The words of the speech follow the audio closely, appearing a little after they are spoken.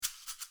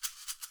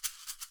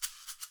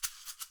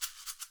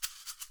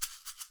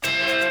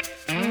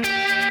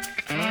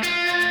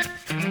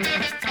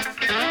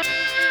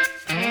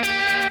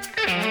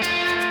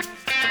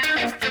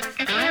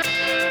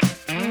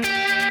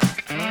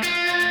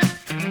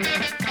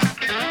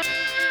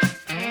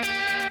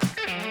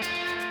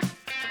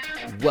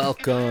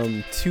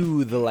Welcome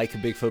to the Like a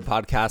Bigfoot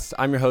podcast.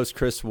 I'm your host,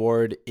 Chris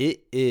Ward.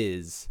 It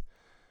is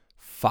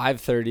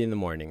 5:30 in the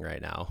morning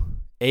right now,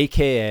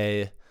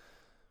 aka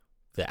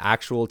the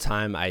actual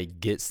time I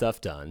get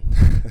stuff done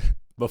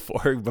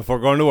before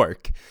going to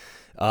work.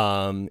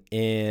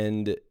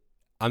 And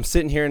I'm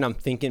sitting here and I'm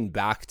thinking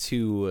back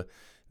to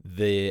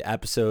the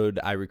episode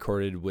I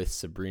recorded with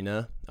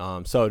Sabrina.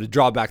 So to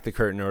draw back the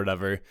curtain or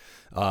whatever,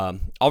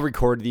 I'll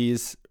record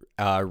these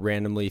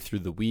randomly through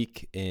the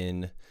week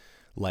in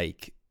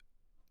like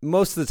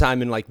most of the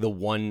time in like the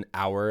 1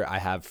 hour I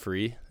have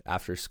free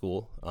after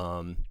school.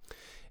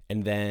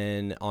 And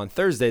then on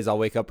Thursdays, I'll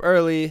wake up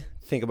early,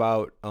 think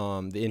about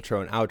the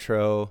intro and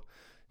outro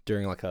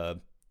during like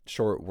a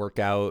short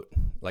workout.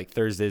 Like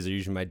Thursdays are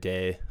usually my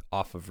day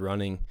off of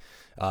running.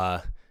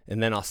 And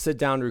then I'll sit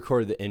down to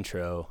record the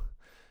intro,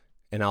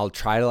 and I'll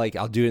try to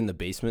I'll do it in the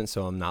basement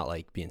so I'm not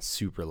like being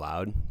super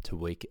loud to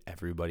wake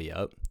everybody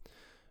up.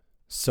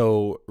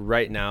 So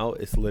right now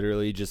it's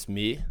literally just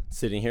me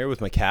sitting here with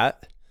my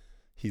cat.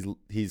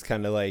 He's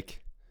kind of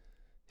like,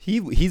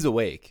 he's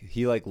awake.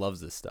 He like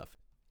loves this stuff.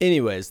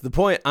 Anyways, the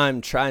point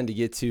I'm trying to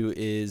get to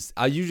is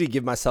I usually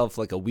give myself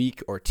like a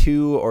week or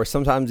two, or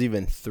sometimes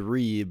even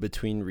 3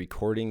 between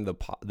recording the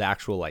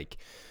actual like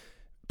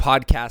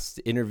podcast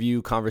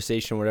interview,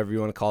 conversation, whatever you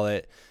want to call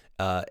it,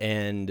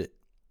 and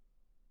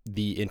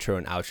the intro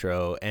and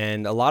outro.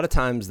 And a lot of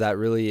times that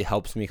really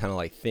helps me kind of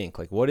like think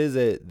like,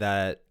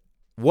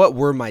 what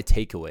were my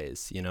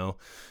takeaways? You know,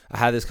 I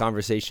had this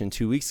conversation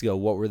 2 weeks ago.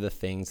 What were the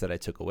things that I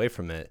took away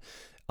from it?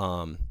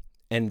 And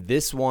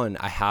this one,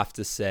 I have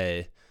to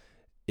say,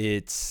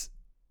 it's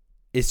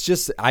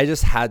just, I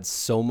just had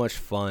so much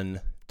fun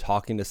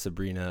talking to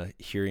Sabrina,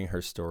 hearing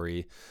her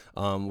story.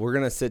 We're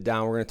going to sit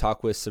down. We're going to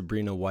talk with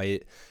Sabrina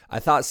White. I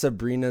thought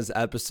Sabrina's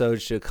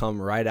episode should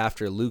come right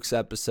after Luke's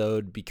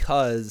episode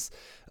because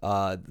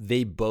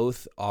they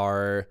both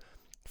are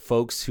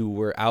folks who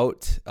were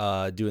out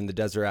doing the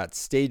Desert Rat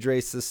stage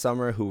race this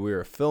summer, who we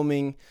were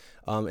filming.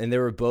 And they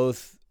were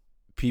both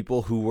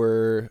people who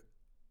were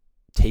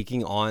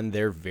taking on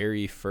their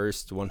very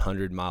first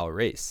 100-mile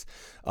race.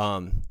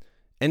 And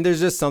there's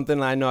just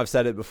something, I know I've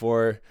said it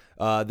before,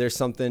 there's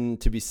something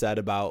to be said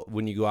about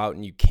when you go out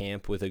and you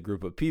camp with a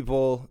group of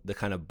people, the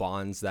kind of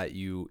bonds that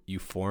you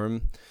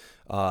form.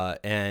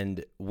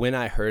 And when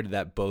I heard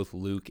that both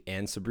Luke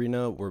and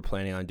Sabrina were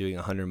planning on doing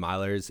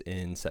 100-milers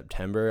in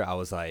September, I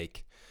was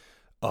like,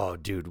 oh,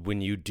 dude,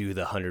 when you do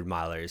the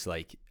 100-milers,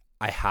 like,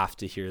 I have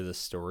to hear the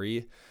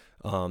story.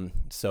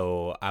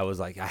 So I was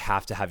like, I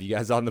have to have you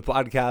guys on the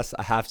podcast.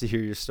 I have to hear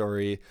your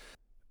story,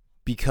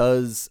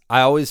 because I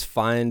always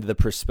find the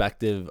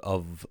perspective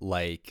of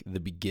like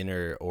the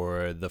beginner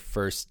or the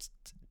first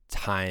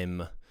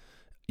time,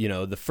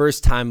 the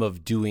first time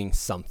of doing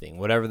something,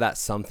 whatever that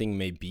something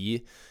may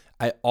be.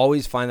 I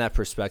always find that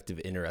perspective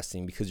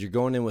interesting because you're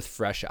going in with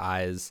fresh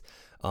eyes.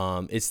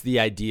 It's the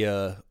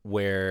idea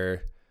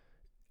where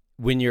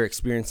when you're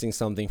experiencing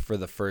something for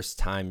the first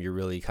time, you're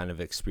really kind of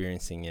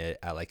experiencing it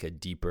at like a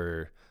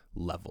deeper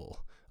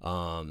level.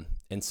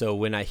 And so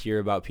when I hear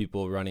about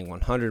people running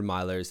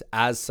 100-milers,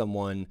 as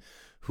someone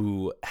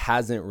who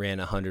hasn't ran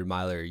a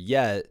 100-miler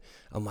yet,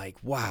 I'm like,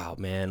 wow,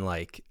 man,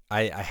 like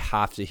I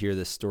have to hear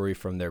this story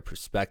from their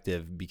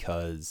perspective,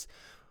 because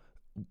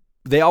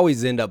they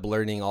always end up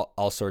learning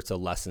all sorts of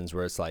lessons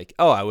where it's like,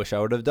 oh, I wish I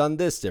would have done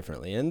this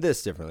differently and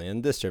this differently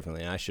and this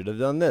differently. And I should have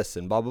done this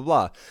and blah, blah,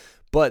 blah.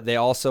 But they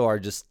also are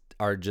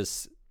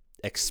just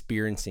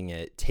experiencing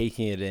it,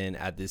 taking it in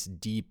at this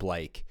deep,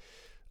 like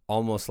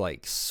almost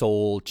like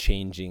soul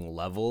changing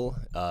level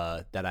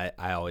that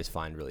I always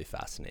find really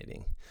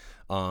fascinating.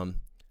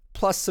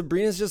 Plus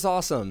Sabrina's just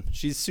awesome.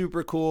 She's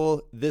super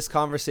cool. This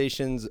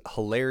conversation's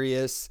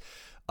hilarious.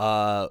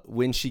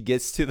 When she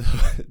gets to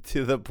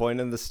the point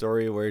in the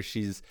story where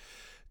she's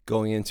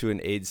going into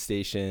an aid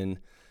station,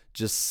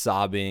 just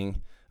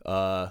sobbing,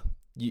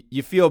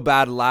 you feel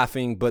bad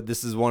laughing, but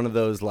this is one of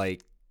those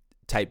like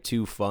type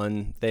 2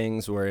 fun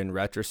things where in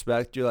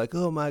retrospect you're like,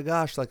 oh my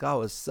gosh, like I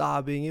was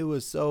sobbing, it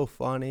was so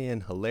funny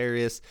and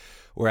hilarious,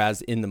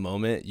 whereas in the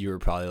moment you were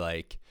probably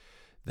like,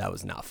 that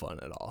was not fun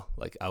at all.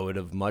 Like I would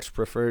have much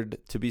preferred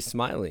to be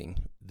smiling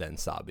than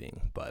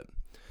sobbing, but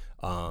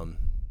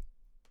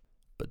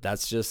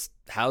that's just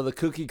how the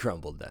cookie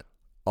crumbled then.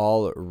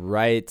 All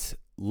right,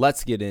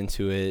 let's get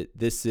into it.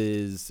 This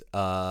is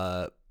Like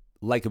a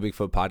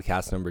Bigfoot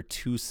podcast number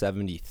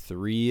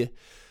 273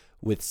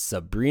 with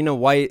Sabrina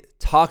White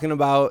talking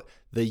about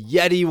the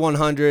Yeti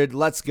 100.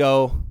 Let's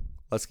go.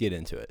 Let's get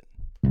into it.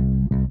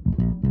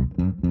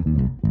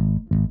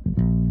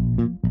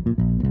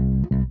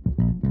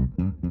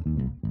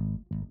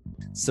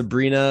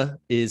 Sabrina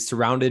is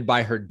surrounded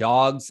by her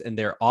dogs, and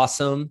they're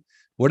awesome.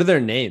 What are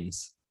their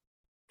names?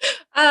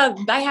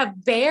 I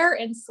have Bear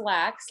and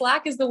Slack.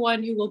 Slack is the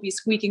one who will be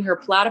squeaking her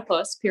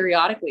platypus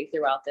periodically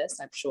throughout this,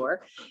 I'm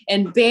sure.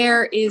 And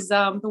Bear is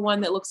the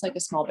one that looks like a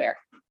small bear.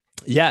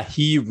 Yeah,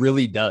 he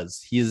really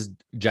does. He is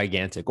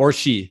gigantic. Or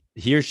she.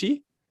 He or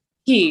she?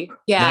 He,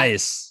 yeah.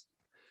 Nice.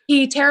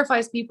 he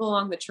terrifies people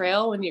along the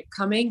trail when you're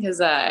coming because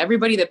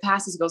everybody that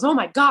passes goes, "Oh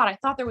my God, I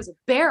thought there was a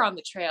bear on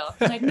the trail."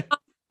 I'm like, no,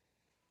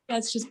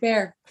 that's just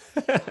bear.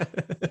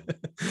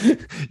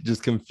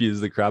 Just confuse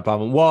the crap out of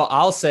them. Well,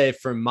 I'll say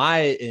from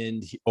my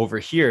end over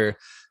here,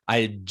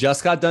 I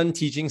just got done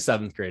teaching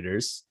 7th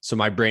graders. So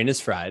my brain is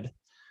fried.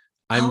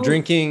 I'm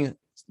drinking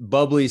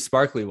bubbly,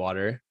 sparkly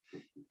water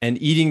and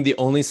eating the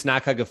only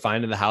snack I could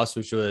find in the house,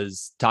 which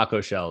was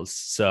taco shells.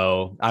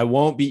 So I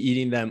won't be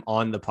eating them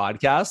on the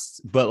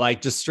podcast, but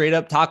like just straight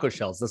up taco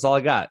shells. That's all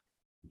I got.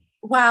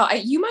 Wow.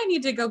 You might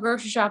need to go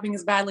grocery shopping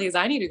as badly as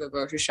I need to go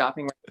grocery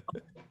shopping.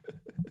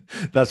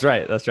 That's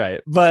right. That's right.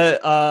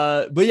 But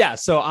yeah,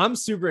 so I'm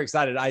super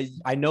excited.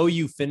 I know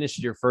you finished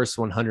your first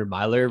 100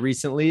 miler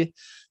recently,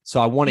 so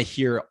I want to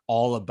hear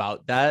all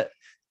about that.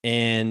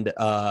 And,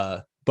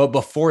 but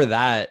before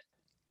that,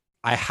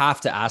 I have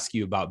to ask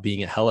you about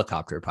being a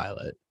helicopter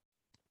pilot.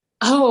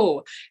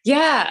 Oh,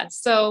 yeah.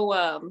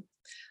 So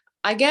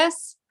I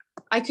guess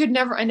I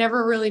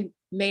never really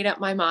made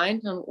up my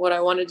mind on what I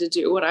wanted to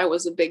do when I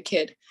was a big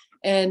kid.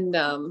 And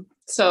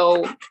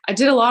so I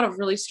did a lot of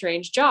really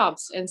strange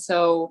jobs. And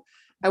so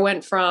I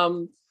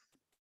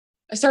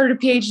started a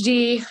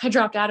PhD, I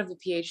dropped out of the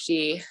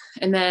PhD,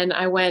 and then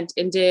I went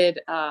and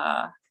did,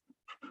 I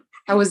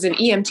was an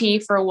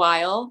EMT for a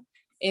while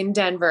in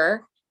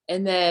Denver.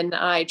 And then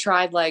I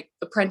tried like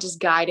apprentice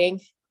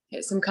guiding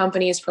at some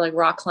companies for like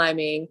rock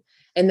climbing.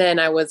 And then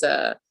I was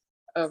a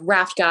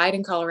raft guide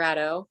in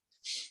Colorado.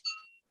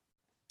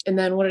 And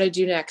then what did I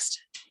do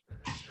next?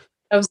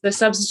 I was the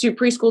substitute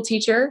preschool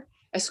teacher.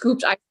 I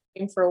scooped ice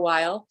cream for a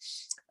while.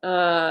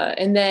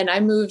 And then I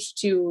moved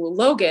to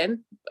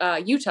Logan,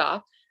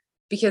 Utah,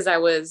 because I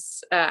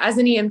was, as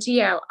an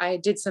EMT, I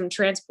did some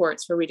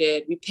transports where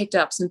we picked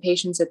up some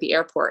patients at the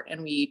airport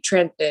and we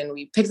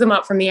picked them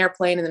up from the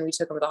airplane and then we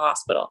took them to the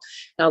hospital.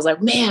 And I was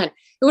like, man,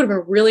 it would have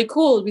been really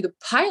cool to be the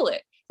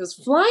pilot who was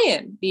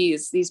flying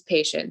these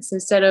patients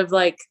instead of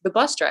like the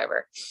bus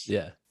driver.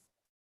 Yeah.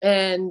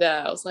 And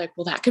I was like,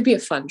 well, that could be a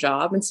fun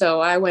job. And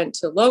so I went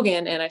to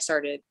Logan and I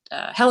started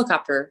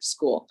helicopter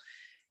school.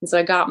 And so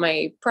I got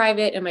my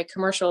private and my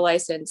commercial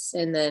license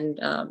and then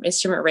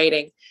instrument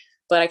rating.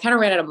 But I kind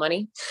of ran out of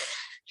money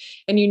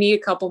and you need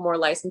a couple more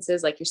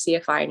licenses like your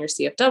CFI and your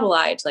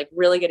CFII to like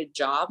really get a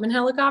job in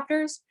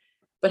helicopters.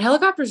 But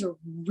helicopters are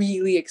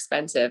really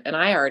expensive and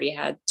I already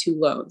had 2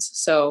 loans.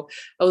 So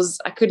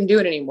I couldn't do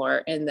it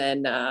anymore. And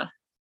then,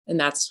 and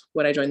that's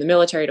when I joined the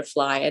military to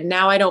fly. And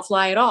now I don't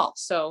fly at all.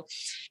 So,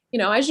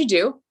 as you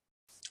do,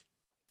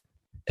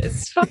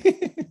 it's fun.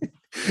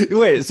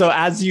 Wait, so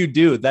as you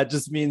do, that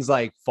just means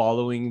like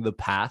following the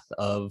path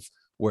of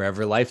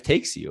wherever life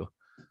takes you.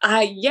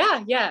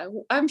 Yeah.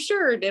 I'm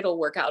sure it'll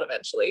work out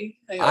eventually.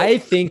 I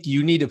think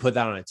you need to put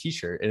that on a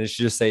t-shirt and it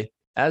should just say,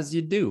 as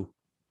you do.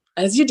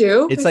 As you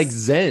do. It's like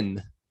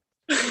Zen.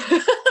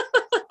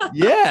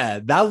 Yeah,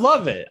 I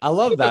love it. I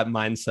love that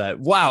mindset.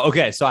 Wow.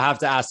 Okay. So I have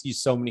to ask you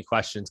so many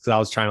questions because I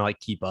was trying to like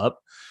keep up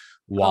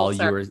while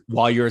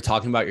you were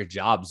talking about your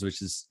jobs,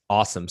 which is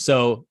awesome.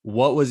 So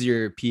what was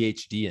your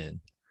PhD in?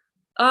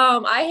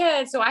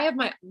 I have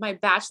my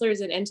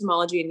bachelor's in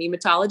entomology and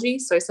nematology.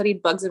 So I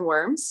studied bugs and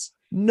worms.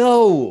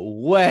 No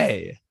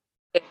way.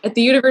 At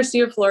the University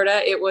of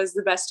Florida, it was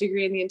the best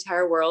degree in the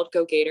entire world.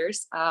 Go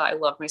Gators. I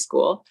love my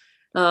school.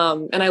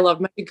 And I love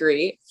my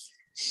degree.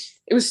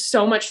 It was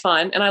so much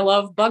fun. And I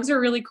love bugs are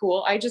really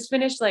cool. I just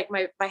finished like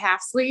my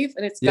half sleeve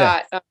and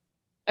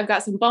I've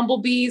got some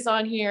bumblebees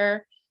on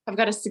here. I've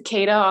got a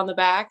cicada on the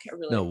back.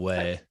 No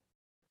way.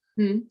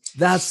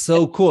 That's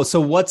so cool.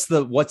 So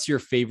what's your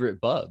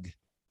favorite bug?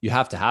 You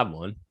have to have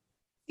one.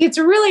 It's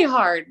really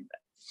hard.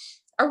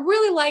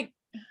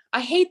 I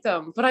hate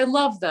them, but I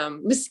love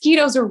them.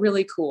 Mosquitoes are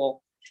really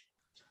cool.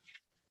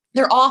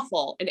 They're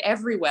awful in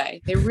every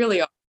way. They really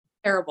are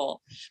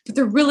terrible, but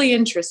they're really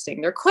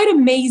interesting. They're quite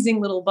amazing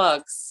little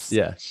bugs.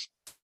 Yeah.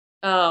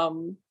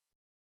 Well,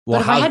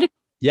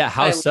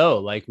 how so?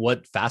 Like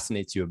what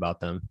fascinates you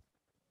about them?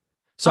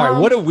 Sorry,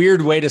 what a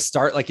weird way to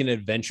start like an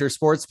adventure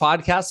sports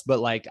podcast, but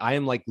like I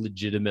am like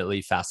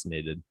legitimately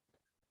fascinated.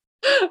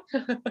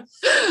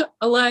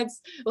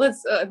 Let's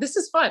this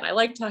is fun. I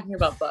like talking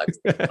about bugs.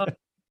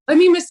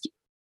 Mosquitoes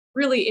are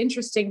really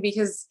interesting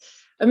because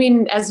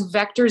as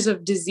vectors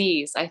of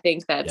disease, I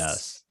think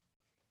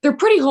they're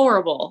pretty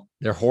horrible.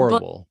 They're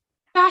horrible.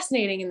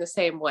 Fascinating in the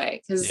same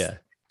way because they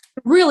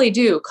really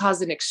do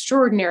cause an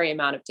extraordinary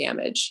amount of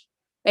damage.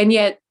 And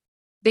yet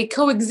they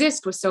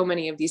coexist with so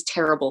many of these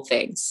terrible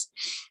things.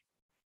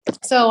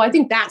 So I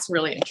think that's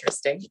really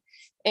interesting.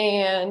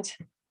 And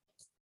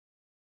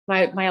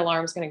my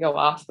alarm's going to go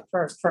off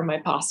for my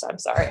pasta. I'm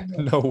sorry.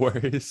 No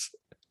worries.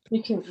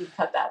 You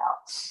cut that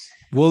out.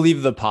 We'll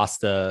leave the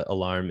pasta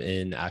alarm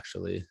in,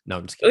 actually. No,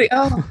 I'm just kidding.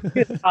 Oh,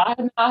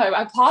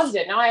 I paused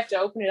it. Now I have to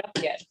open it up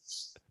again.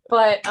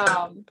 But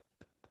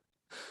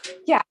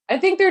I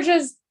think they're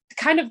just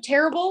kind of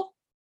terrible.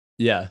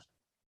 Yeah.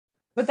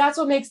 But that's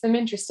what makes them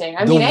interesting.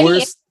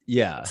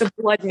 The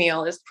blood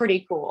meal is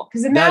pretty cool.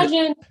 Because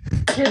imagine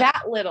you're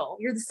that little.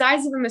 You're the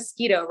size of a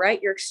mosquito, right?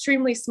 You're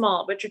extremely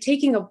small, but you're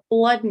taking a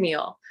blood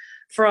meal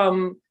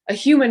from a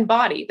human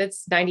body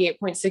that's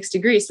 98.6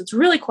 degrees. So it's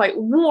really quite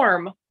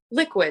warm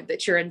liquid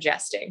that you're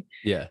ingesting.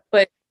 Yeah.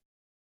 But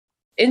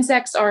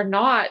insects are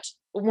not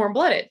warm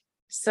blooded.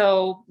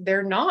 So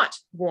they're not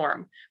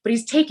warm, but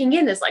he's taking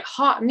in this like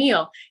hot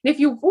meal. And if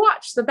you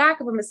watch the back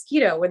of a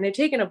mosquito when they're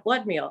taking a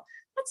blood meal,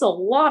 that's a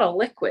lot of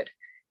liquid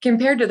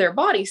compared to their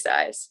body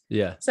size.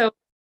 Yeah. So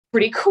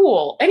pretty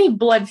cool. Any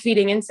blood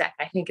feeding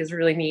insect, I think, is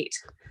really neat.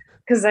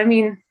 Because I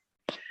mean,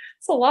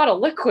 it's a lot of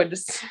liquid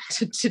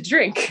to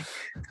drink.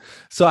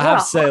 So I have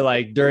to say,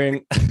 like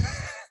during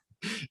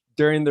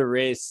the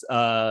race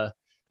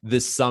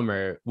this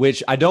summer,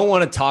 which I don't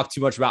want to talk too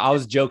much about. I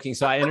was joking.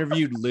 So I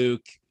interviewed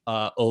Luke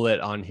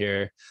Ullett on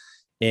here,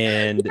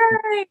 and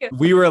Yay!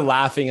 We were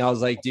laughing. I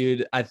was like,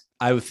 dude,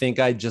 I would think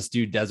I'd just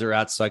do desert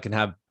rats so I can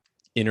have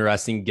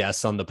interesting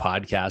guests on the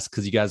podcast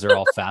because you guys are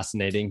all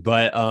fascinating.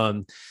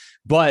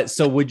 But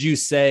so would you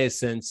say,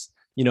 since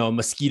a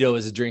mosquito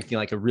is drinking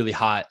like a really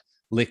hot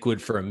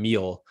liquid for a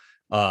meal,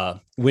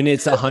 when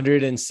it's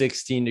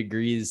 116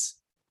 degrees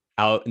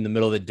out in the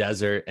middle of the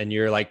desert and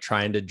you're like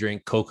trying to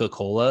drink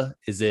Coca-Cola,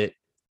 is it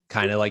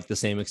kind of like the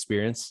same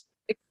experience?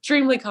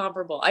 Extremely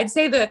comparable. I'd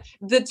say the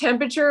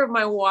temperature of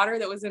my water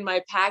that was in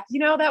my pack,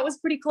 that was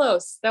pretty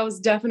close. That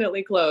was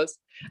definitely close.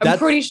 I'm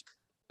pretty sure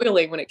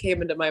boiling when it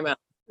came into my mouth.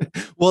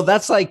 Well,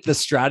 that's like the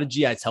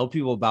strategy I tell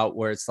people about,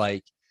 where it's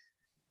like,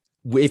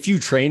 if you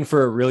train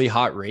for a really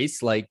hot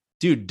race, like,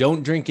 dude,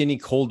 don't drink any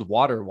cold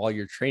water while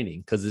you're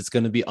training because it's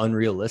going to be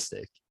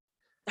unrealistic.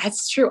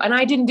 That's true. And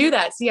I didn't do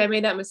that. See, I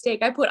made that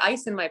mistake. I put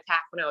ice in my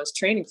pack when I was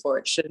training for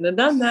it. Shouldn't have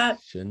done that.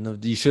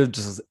 You should have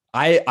just,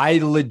 I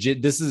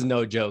legit, this is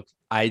no joke.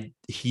 I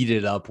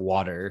heated up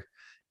water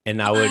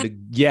and I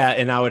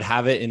would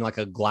have it in like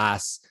a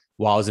glass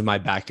while I was in my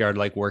backyard,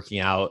 like working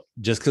out,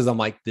 just because I'm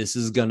like, this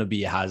is going to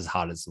be as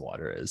hot as the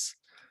water is.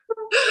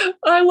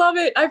 I love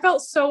it. I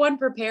felt so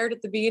unprepared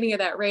at the beginning of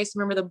that race. I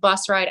remember the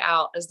bus ride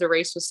out as the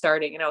race was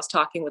starting, and I was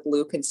talking with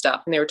Luke and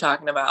stuff, and they were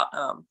talking about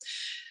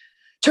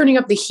turning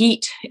up the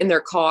heat in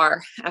their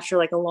car after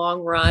like a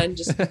long run,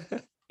 just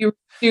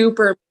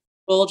super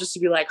cool, just to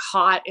be like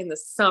hot in the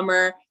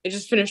summer. They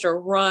just finished a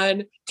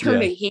run,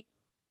 turned the heat.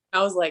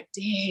 I was like,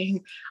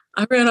 dang,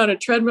 I ran on a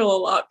treadmill a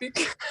lot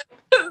because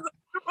I didn't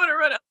want to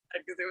run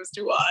outside because it was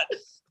too hot.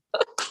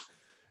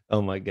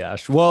 Oh my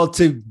gosh. Well,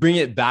 to bring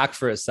it back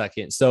for a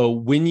second. So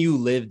when you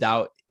lived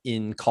out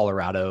in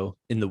Colorado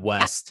in the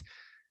West,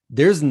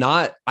 there's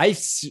not, I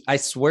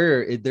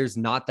swear there's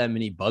not that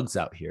many bugs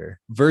out here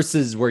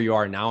versus where you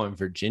are now in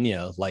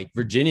Virginia. Like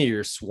Virginia,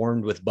 you're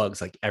swarmed with bugs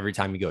like every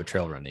time you go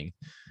trail running.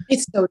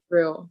 It's so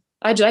true.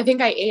 I think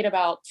I ate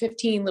about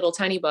 15 little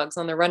tiny bugs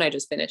on the run I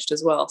just finished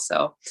as well.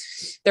 So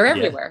they're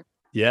everywhere.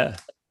 Yeah.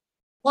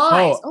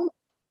 Flies.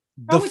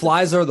 The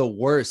flies are the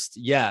worst.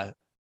 Yeah.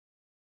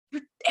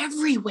 They're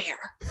everywhere.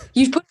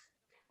 You put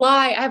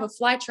fly. I have a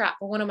fly trap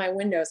for one of my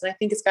windows, and I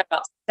think it's got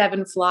about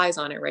 7 flies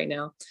on it right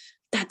now.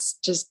 That's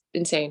just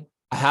insane.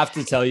 I have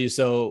to tell you.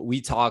 So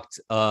we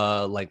talked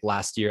like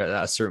last year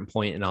at a certain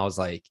point, and I was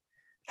like,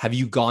 have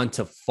you gone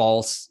to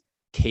False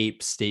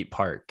Cape State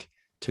Park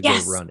to go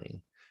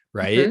running?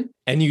 Right. Mm-hmm.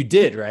 And you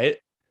did, right?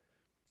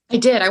 I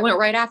did. I went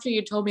right after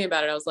you told me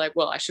about it. I was like,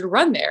 well, I should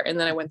run there. And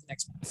then I went the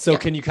next one. So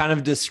can you kind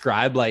of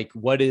describe like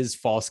what is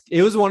False?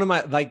 It was one of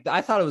my, like, I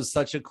thought it was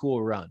such a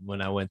cool run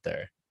when I went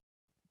there.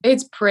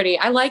 It's pretty.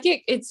 I like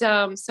it. It's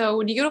so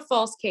when you go to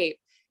False Cape,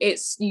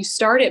 you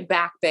start at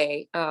Back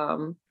Bay,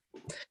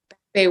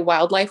 Bay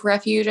Wildlife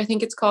Refuge, I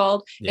think it's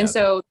called. Yeah. And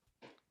so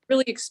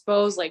really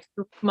exposed like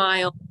 3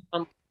 miles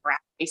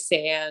grassy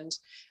sand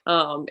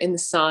in the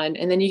sun,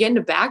 and then you get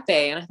into Back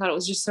Bay, and I thought it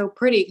was just so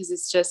pretty because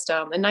it's just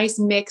a nice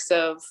mix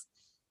of,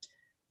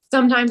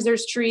 sometimes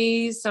there's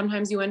trees,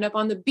 sometimes you end up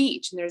on the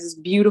beach, and there's this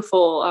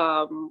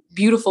beautiful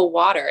beautiful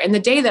water. And the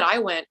day that I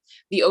went,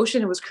 the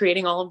ocean was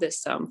creating all of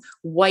this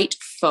white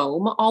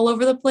foam all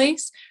over the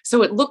place,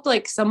 so it looked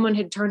like someone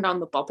had turned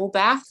on the bubble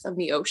bath of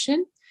the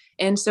ocean,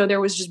 and so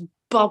there was just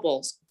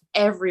bubbles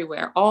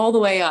everywhere all the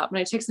way up. And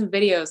I took some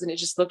videos, and it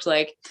just looked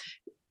like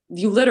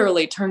you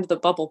literally turned the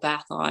bubble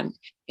bath on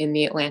in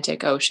the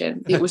Atlantic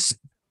Ocean. It was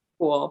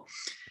cool.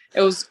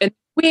 And the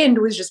wind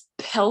was just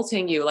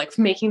pelting you, like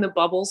making the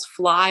bubbles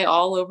fly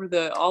all over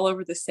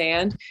the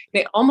sand.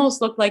 And it almost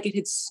looked like it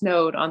had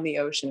snowed on the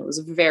ocean. It was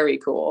very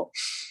cool.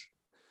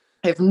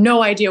 I have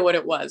no idea what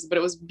it was, but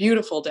it was a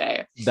beautiful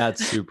day.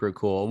 That's super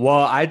cool.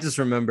 Well, I just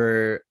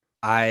remember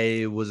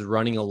I was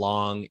running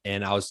along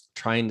and I was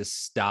trying to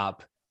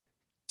stop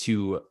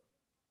to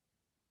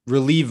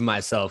relieve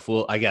myself.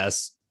 Well, I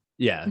guess.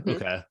 Yeah. Mm-hmm.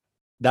 Okay.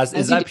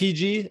 Is that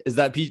PG? Is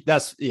that PG?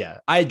 That's, yeah.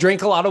 I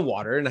drank a lot of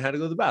water and I had to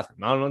go to the bathroom.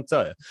 I don't know what to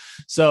tell you.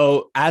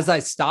 So as I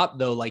stopped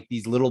though, like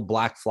these little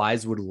black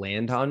flies would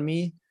land on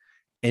me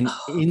and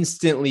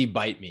instantly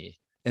bite me.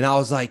 And I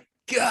was like,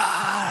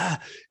 God.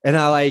 And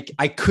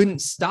I couldn't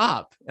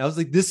stop. I was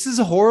like, this is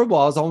horrible.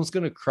 I was almost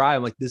going to cry.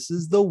 I'm like, this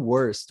is the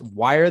worst.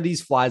 Why are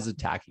these flies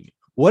attacking me?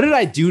 What did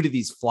I do to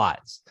these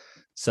flies?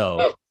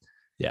 So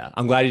yeah,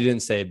 I'm glad you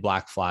didn't say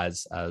black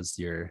flies as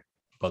your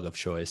bug of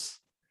choice.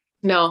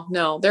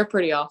 No, they're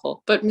pretty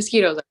awful, but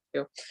mosquitoes are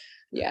too.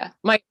 Yeah.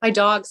 My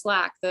dog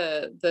Slack,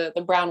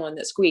 the brown one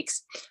that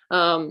squeaks.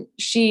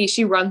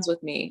 She runs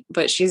with me,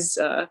 but she's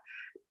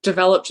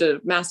developed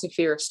a massive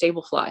fear of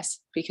stable flies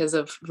because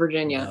of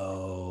Virginia.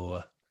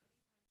 No.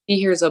 She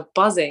hears a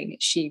buzzing,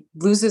 she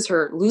loses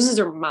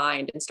her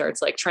mind and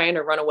starts like trying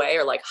to run away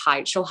or like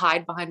hide. She'll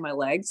hide behind my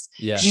legs.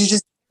 Yeah. She's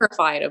just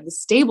terrified of the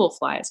stable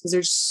flies because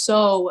there's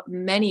so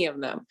many of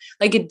them.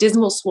 Like at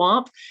Dismal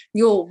Swamp,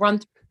 you'll run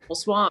through Dismal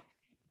Swamp,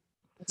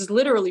 just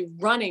literally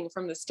running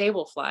from the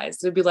stable flies.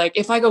 They'd be like,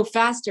 if I go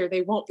faster,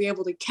 they won't be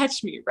able to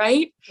catch me,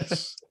 right?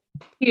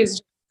 He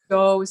is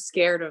so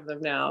scared of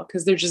them now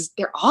because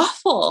they're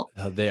awful.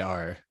 Oh, they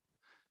are.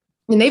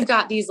 And they've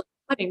got these like,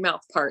 cutting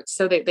mouth parts.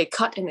 So they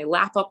cut and they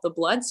lap up the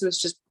blood. So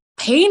it's just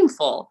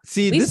painful.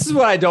 See, this is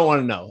what I don't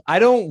want to know. I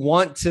don't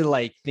want to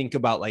like think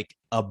about like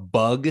a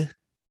bug.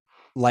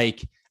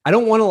 Like, I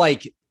don't want to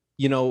like,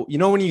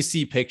 when you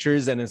see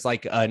pictures and it's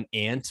like an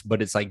ant,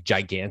 but it's like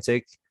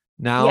gigantic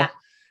now. Yeah.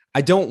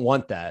 I don't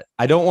want that.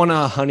 I don't want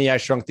a Honey, I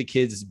Shrunk the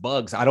Kids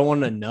bugs. I don't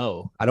want to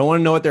know. I don't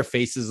want to know what their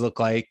faces look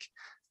like.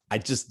 I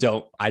just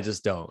don't.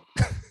 Some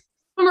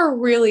are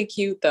really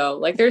cute though.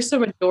 Like there's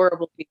some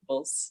adorable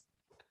beetles.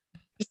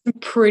 Some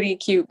pretty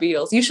cute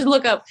beetles. You should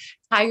look up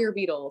tiger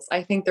beetles.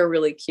 I think they're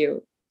really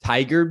cute.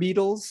 Tiger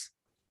beetles?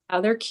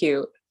 Oh, they're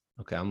cute.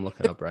 Okay, I'm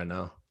looking up right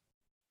now.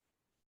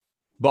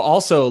 But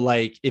also,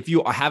 like, if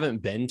you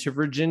haven't been to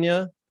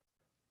Virginia,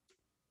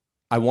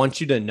 I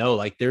want you to know,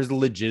 like, there's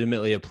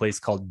legitimately a place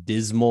called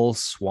Dismal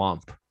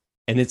Swamp,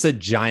 and it's a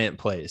giant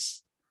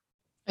place.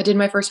 I did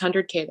my first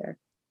 100K there.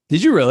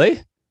 Did you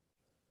really?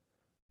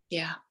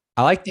 Yeah.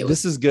 I like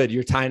this is good.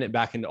 You're tying it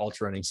back into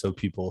ultra running, so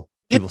people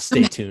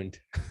stay tuned.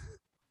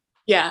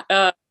 Yeah.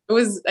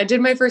 I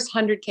did my first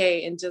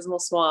 100K in Dismal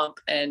Swamp,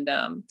 and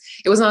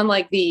it was on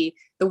like the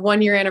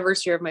 1 year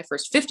anniversary of my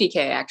first 50K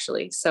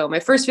actually. So my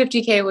first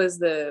 50K was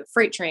the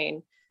freight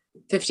train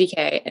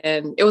 50K,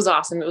 and it was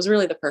awesome. It was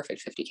really the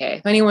perfect 50K.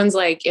 If anyone's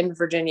like in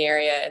Virginia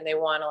area and they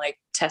want to like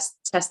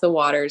test the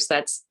waters,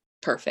 that's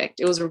perfect.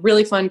 It was a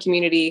really fun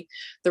community.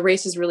 The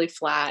race is really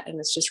flat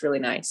and it's just really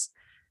nice.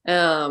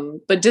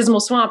 But Dismal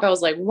Swamp, I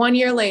was like 1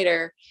 year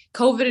later,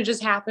 COVID had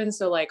just happened.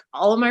 So like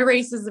all of my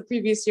races the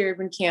previous year had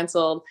been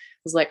canceled.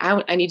 I was like,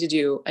 I need to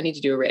do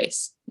a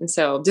race. And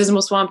so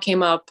Dismal Swamp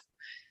came up,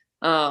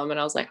 and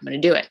I was like, I'm going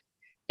to do it.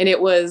 And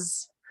it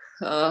was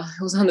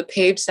on the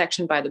paved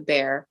section by the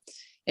Bear,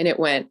 and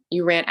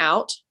you ran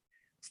out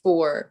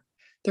for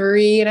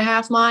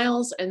 3.5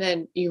 miles, and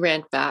then you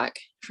ran back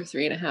for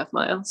 3.5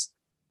 miles.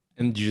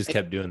 And you just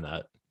kept doing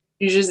that.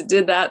 You just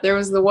did that. There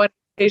was the one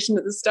station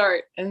at the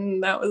start,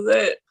 and that was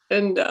it.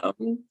 And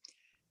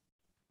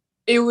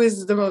it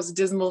was the most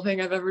dismal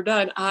thing I've ever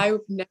done. I've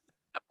never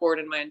got bored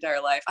in my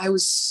entire life. I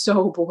was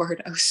so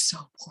bored.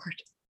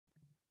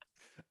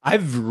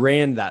 I've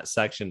ran that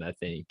section, I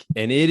think,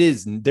 and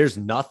there's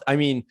nothing. I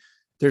mean,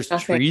 there's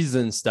trees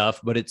and stuff,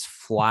 but it's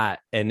flat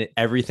and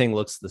everything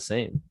looks the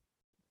same.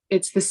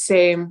 It's the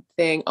same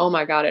thing. Oh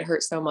my God, it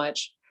hurts so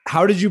much.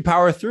 How did you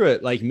power through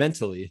it, like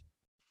mentally?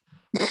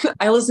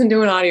 I listened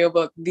to an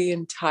audiobook the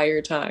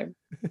entire time.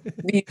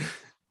 It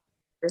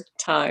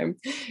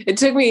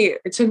took me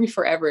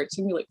forever. It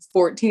took me like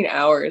 14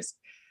 hours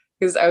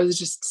because I was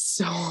just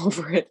so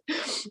over it.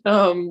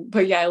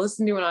 But yeah, I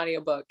listened to an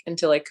audiobook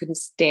until I couldn't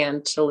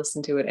stand to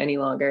listen to it any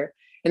longer.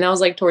 And that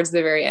was like towards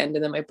the very end.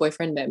 And then my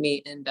boyfriend met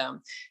me and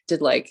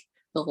did like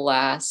the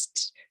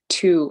last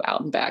 2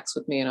 out and backs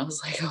with me. And I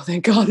was like, oh,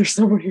 thank God there's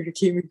someone here to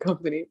keep me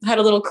company. I had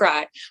a little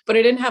cry, but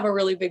I didn't have a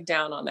really big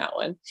down on that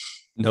one.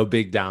 No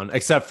big down,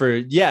 except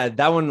for,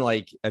 that one,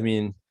 like, I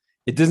mean,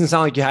 it doesn't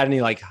sound like you had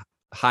any like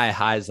high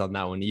highs on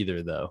that one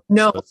either, though.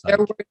 No,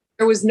 so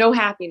there was no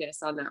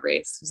happiness on that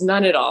race. It was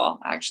none at all,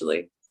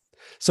 actually.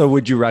 So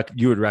would you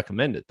would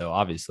recommend it though,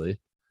 obviously?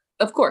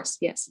 Of course,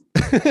 yes.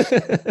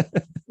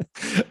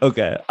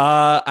 Okay.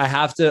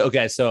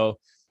 So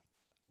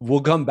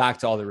we'll come back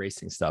to all the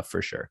racing stuff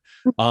for sure.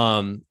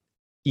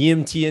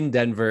 EMT in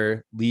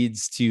Denver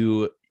leads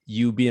to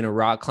you being a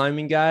rock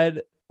climbing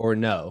guide, or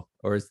no?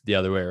 Or is it the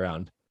other way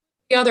around?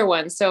 The other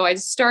one. So I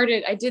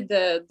did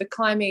the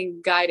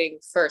climbing guiding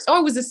first. Oh,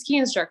 I was a ski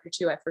instructor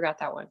too. I forgot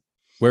that one.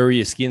 Where were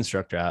you a ski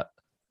instructor at?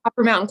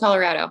 Copper Mountain,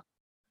 Colorado.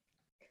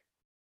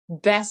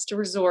 Best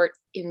resort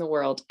in the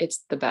world.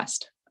 It's the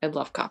best. I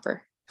love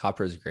Copper.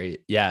 Copper is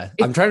great. Yeah.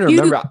 I'm trying to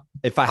remember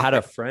if I had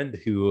a friend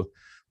who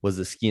was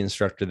a ski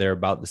instructor there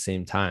about the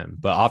same time,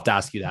 but I'll have to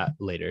ask you that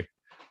later.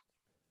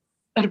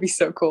 That'd be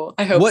so cool.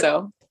 I hope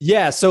so.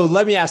 Yeah. So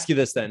let me ask you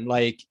this then,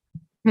 like,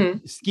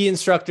 ski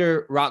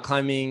instructor, rock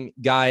climbing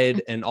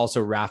guide, and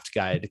also raft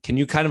guide. Can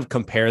you kind of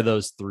compare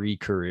those 3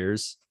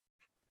 careers?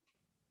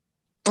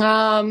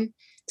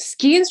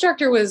 Ski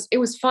instructor was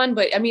fun,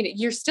 but I mean,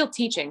 you're still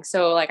teaching.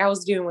 So like I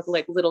was doing with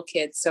like little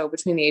kids. So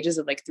between the ages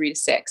of like 3 to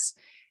 6.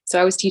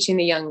 So I was teaching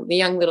the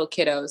young little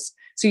kiddos.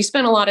 So you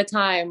spend a lot of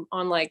time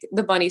on like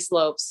the bunny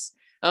slopes.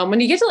 When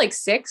you get to like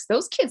 6,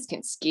 those kids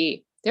can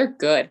ski. They're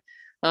good.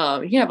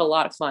 You can have a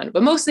lot of fun,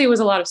 but mostly it was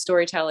a lot of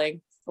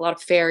storytelling, a lot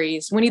of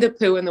fairies. Winnie the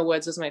Pooh in the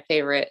woods was my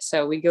favorite.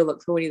 So we go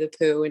look for Winnie the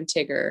Pooh and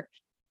Tigger.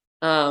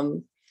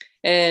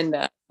 And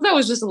that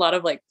was just a lot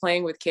of like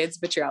playing with kids,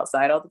 but you're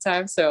outside all the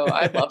time. So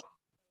I loved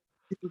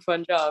it. It's a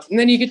fun job. And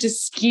then you get to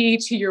ski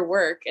to your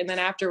work. And then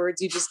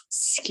afterwards you just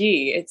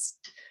ski. It's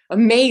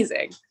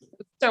amazing.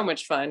 So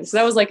much fun. So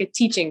that was like a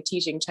teaching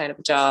kind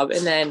of job.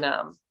 And then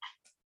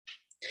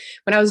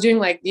when I was doing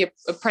like the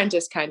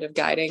apprentice kind of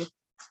guiding,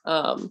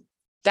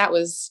 that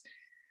was,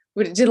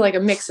 we did like a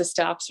mix of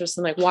stuff. So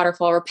some like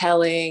waterfall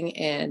rappelling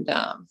and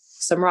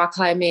some rock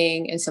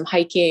climbing and some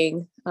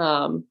hiking.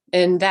 And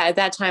that at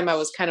that time I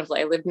was kind of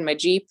like, I lived in my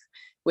Jeep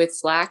with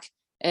Slack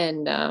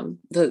and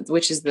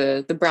which is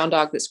the brown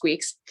dog that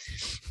squeaks.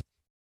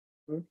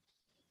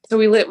 So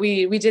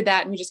we did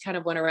that and we just kind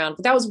of went around,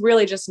 but that was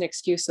really just an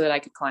excuse so that I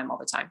could climb all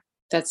the time.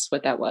 That's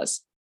what that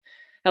was.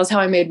 That was how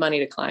I made money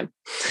to climb.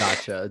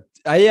 Gotcha.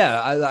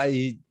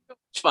 I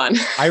Fun.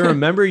 I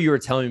remember you were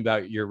telling me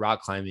about your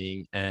rock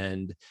climbing,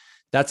 and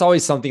that's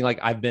always something like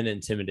I've been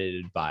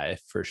intimidated by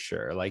for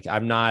sure. Like I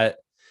mean,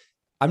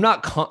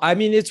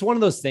 it's one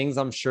of those things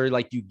I'm sure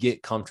like you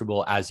get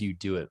comfortable as you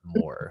do it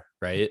more,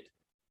 right?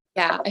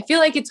 Yeah. I feel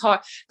like it's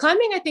hard.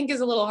 Climbing, I think,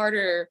 is a little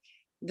harder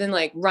than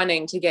like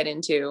running to get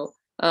into.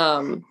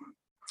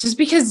 Just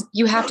because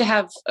you have to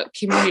have a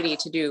community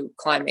to do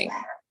climbing.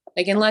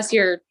 Like unless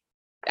you're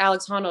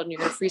Alex Honnold and you're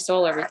going to free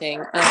solo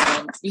everything,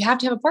 you have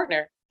to have a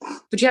partner,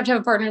 but you have to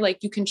have a partner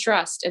like you can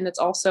trust and that's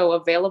also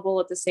available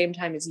at the same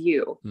time as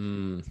you.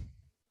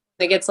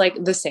 It gets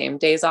like the same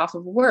days off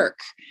of work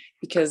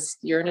because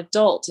you're an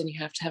adult and you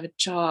have to have a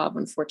job,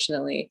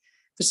 unfortunately.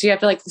 But so you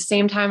have to like the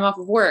same time off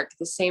of work,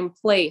 the same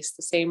place,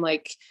 the same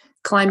like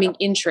climbing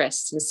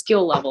interests and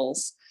skill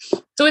levels.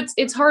 So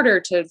it's harder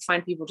to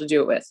find people to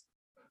do it with,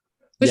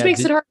 which makes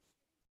it hard.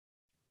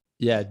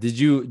 Yeah. Did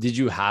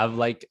you have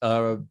like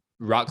a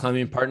rock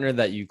climbing partner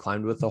that you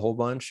climbed with a whole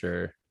bunch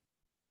or?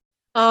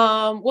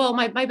 Well,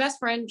 my best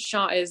friend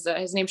Sean is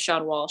his name's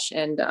Sean Walsh,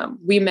 and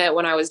we met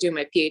when I was doing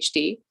my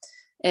PhD,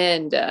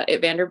 and I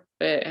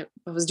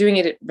was doing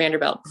it at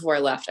Vanderbilt before I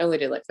left. I only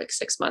did like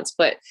 6 months,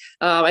 but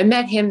I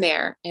met him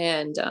there,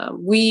 and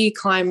we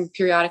climb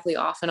periodically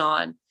off and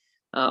on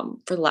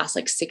for the last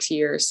like 6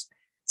 years.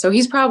 So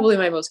he's probably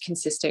my most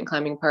consistent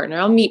climbing partner.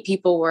 I'll meet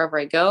people wherever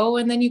I go,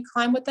 and then you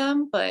climb with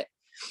them. But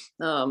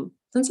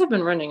since I've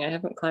been running, I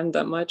haven't climbed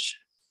that much.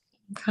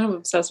 I'm kind of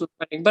obsessed with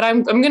running, but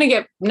I'm going to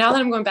get, now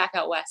that I'm going back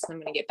out west, I'm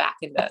going to get back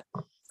into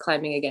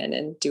climbing again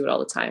and do it all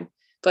the time.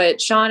 But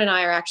Sean and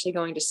I are actually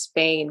going to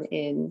Spain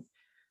in,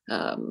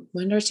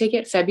 when do I take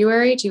it?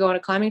 February to go on a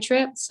climbing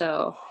trip.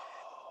 So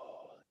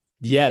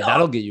yeah,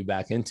 that'll get you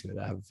back into it.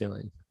 I have a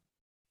feeling.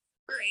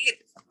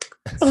 Great.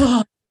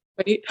 Oh,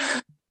 wait.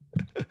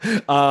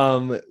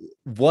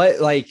 What,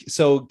 like,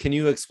 so can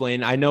you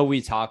explain? I know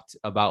we talked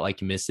about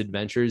like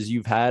misadventures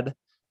you've had,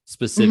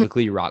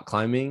 specifically rock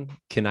climbing.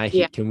 Can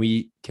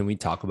we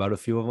talk about a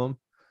few of them?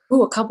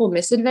 Oh, a couple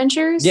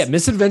misadventures. Yeah,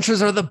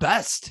 misadventures are the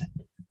best.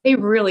 They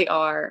really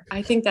are.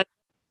 I think that's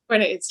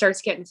when it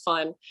starts getting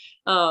fun.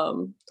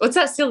 What's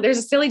that silly? There's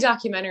a silly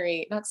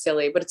documentary, not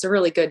silly, but it's a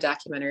really good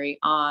documentary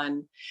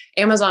on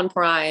Amazon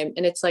Prime,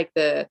 and it's like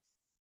this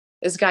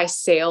guy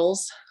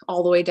sails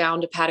all the way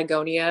down to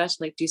Patagonia to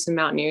like do some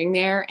mountaineering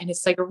there, and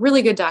it's like a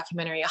really good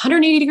documentary.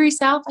 180 Degrees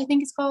South, I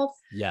think it's called.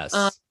 Yes.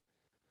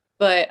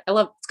 But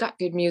it's got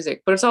good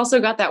music, but it's also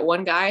got that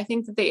one guy, I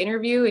think, that they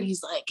interview, and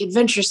he's like,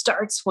 adventure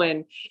starts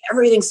when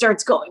everything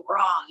starts going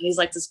wrong. And he's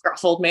like this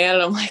gruff old man.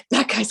 And I'm like,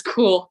 that guy's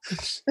cool.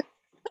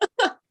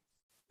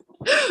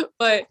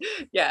 But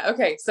yeah.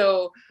 Okay.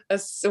 So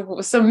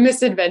some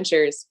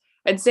misadventures.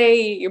 I'd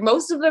say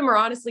most of them are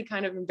honestly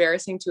kind of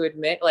embarrassing to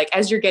admit. Like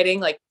as you're getting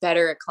like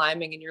better at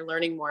climbing and you're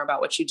learning more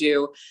about what you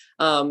do,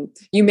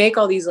 you make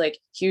all these like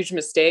huge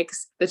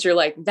mistakes that you're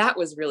like, that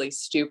was really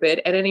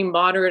stupid. And any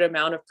moderate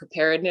amount of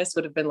preparedness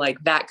would have been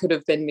like, that could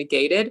have been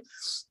negated.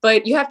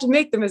 But you have to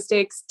make the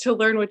mistakes to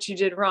learn what you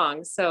did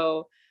wrong.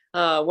 So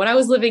when I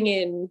was living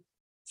in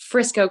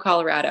Frisco,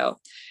 Colorado,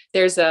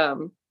 there's a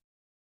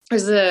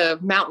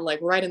mountain like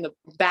right in the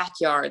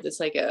backyard that's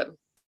like a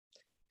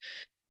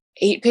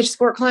 8-pitch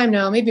sport climb.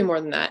 No, maybe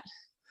more than that.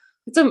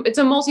 It's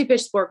a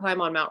multi-pitch sport climb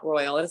on Mount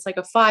Royal, and it's like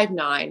a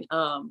 5-9.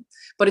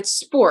 But it's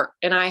sport,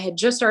 and I had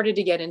just started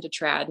to get into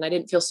trad, and I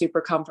didn't feel super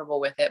comfortable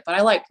with it, but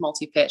I liked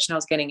multi-pitch, and I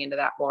was getting into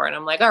that more. And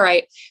I'm like, all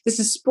right, this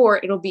is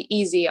sport. It'll be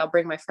easy. I'll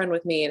bring my friend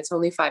with me, and it's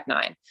only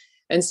 5-9.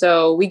 And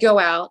so we go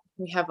out.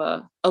 We have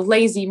a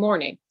lazy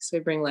morning, so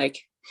we bring like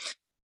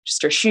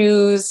just our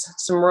shoes,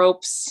 some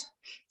ropes,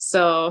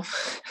 so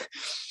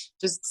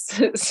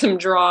just some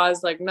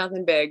draws, like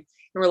nothing big.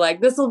 And we're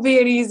like, this will be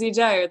an easy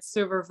day. It's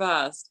super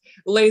fast.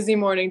 Lazy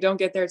morning. Don't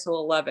get there till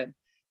 11.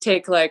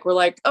 We're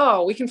like,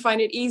 oh, we can find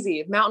it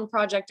easy. Mountain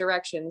project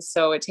directions.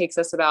 So it takes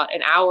us about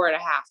an hour and a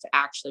half to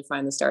actually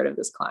find the start of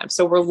this climb.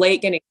 So we're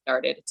late getting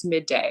started. It's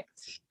midday.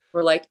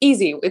 We're like,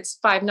 easy. It's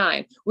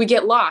 5-9. We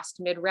get lost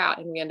mid-route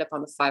and we end up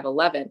on the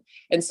 5-11.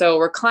 And so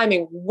we're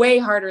climbing way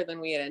harder than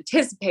we had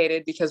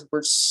anticipated because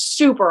we're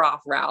super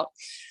off route.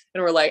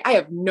 And we're like, I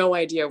have no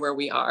idea where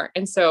we are.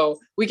 And so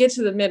we get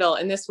to the middle,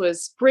 and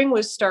spring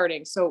was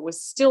starting. So it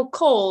was still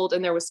cold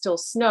and there was still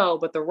snow,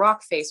 but the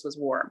rock face was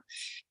warm.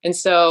 And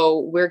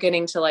so we're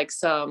getting to like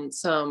some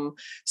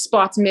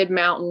spots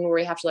mid-mountain where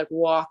we have to like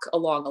walk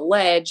along a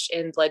ledge,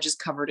 and ledge is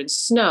covered in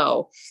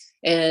snow,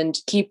 and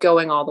keep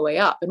going all the way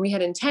up. And we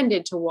had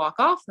intended to walk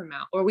off the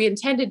mountain, or we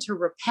intended to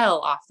rappel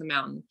off the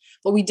mountain,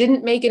 but we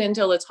didn't make it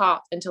until the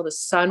top, until the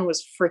sun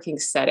was freaking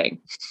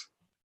setting.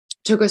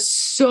 Took us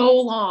so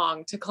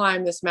long to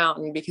climb this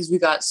mountain because we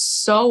got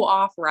so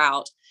off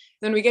route.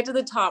 Then we get to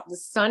the top, the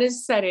sun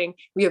is setting.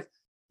 We have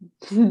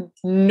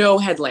no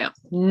headlamp,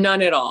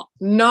 none at all,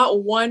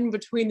 not one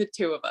between the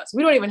two of us.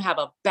 We don't even have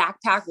a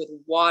backpack with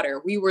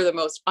water. We were the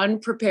most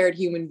unprepared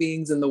human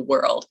beings in the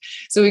world.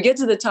 So we get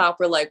to the top,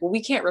 we're like, well,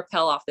 we can't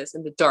rappel off this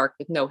in the dark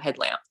with no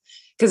headlamp,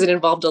 because it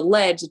involved a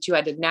ledge that you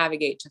had to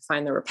navigate to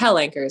find the rappel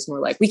anchors. And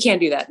we're like, we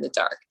can't do that in the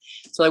dark.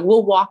 So like,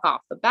 we'll walk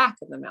off the back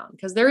of the mountain,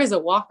 because there is a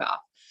walk off.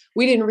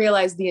 We didn't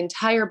realize the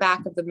entire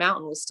back of the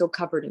mountain was still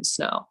covered in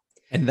snow.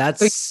 And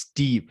that's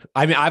steep.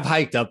 I mean, I've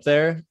hiked up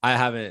there. I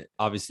haven't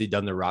obviously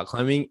done the rock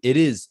climbing. It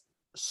is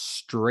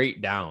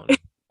straight down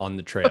on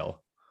the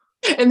trail.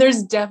 And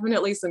there's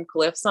definitely some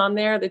cliffs on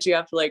there that you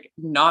have to like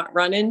not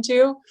run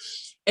into.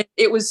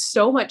 It was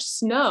so much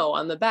snow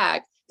on the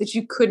back that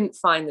you couldn't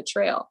find the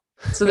trail.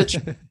 So the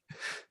trail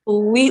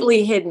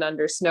completely hidden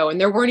under snow.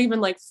 And there weren't even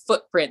like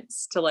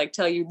footprints to like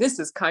tell you this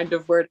is kind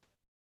of where.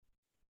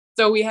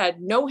 So we had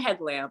no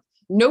headlamp,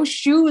 no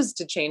shoes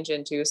to change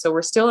into. So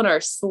we're still in our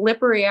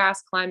slippery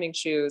ass climbing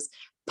shoes,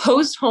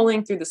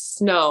 post-holing through the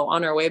snow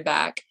on our way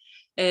back,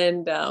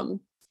 and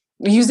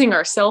using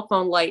our cell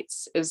phone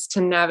lights is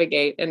to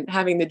navigate, and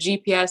having the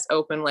GPS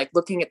open, like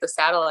looking at the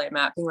satellite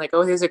map, being like,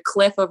 oh, there's a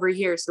cliff over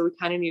here, so we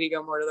kind of need to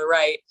go more to the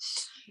right.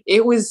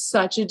 It was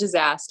such a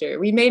disaster.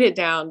 We made it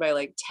down by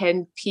like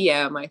 10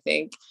 p.m., I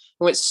think,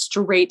 and went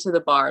straight to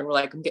the bar, and we're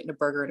like, I'm getting a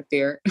burger and a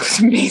beer. It was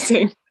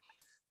amazing.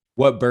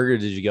 What burger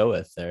did you go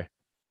with there?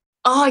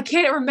 Oh, I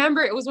can't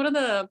remember. It was one of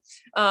the,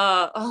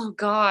 oh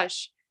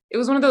gosh, it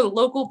was one of the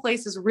local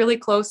places really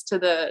close to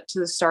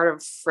the start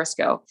of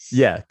Frisco.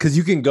 Yeah, because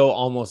you can go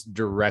almost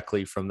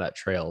directly from that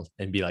trail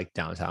and be like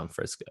downtown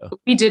Frisco.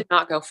 We did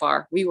not go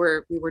far. We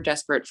were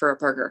desperate for a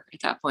burger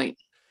at that point.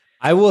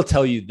 I will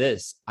tell you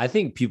this. I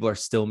think people are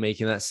still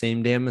making that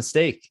same damn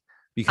mistake,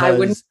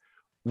 because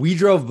we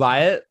drove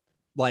by it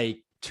like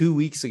 2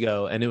 weeks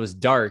ago and it was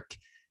dark,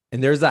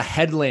 and there's a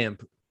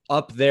headlamp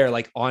up there,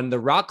 like on the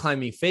rock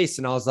climbing face.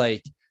 And I was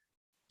like,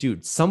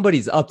 dude,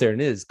 somebody's up there, and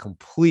it is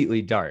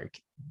completely dark.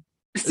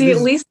 See,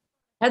 at least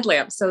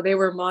headlamps. So they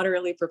were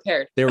moderately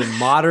prepared. They were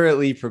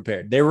moderately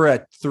prepared. They were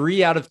a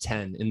 3 out of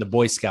 10 in the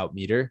Boy Scout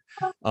meter.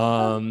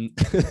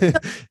 They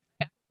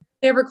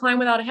ever climb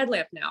without a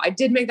headlamp now? I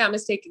did make that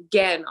mistake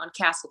again on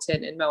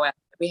Castleton in Moab.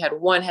 We had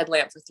one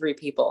headlamp for 3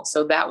 people.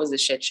 So that was a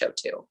shit show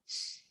too.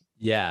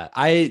 Yeah.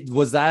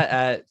 Was that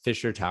at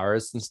Fisher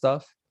Towers and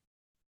stuff?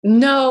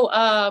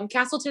 No,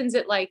 Castleton's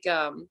at like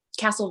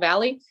Castle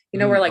Valley,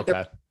 where like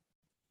okay.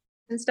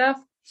 And stuff.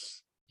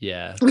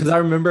 Yeah, because I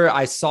remember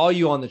I saw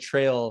you on the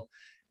trail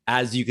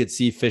as you could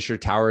see Fisher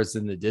Towers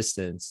in the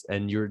distance,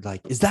 and you're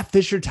like, "Is that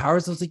Fisher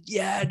Towers?" I was like,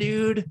 "Yeah,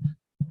 dude."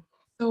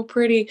 So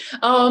pretty.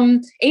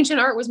 Ancient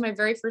Art was my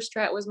very first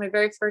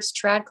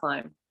trad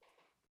climb.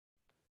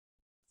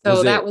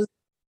 So that was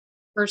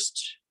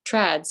first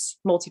trads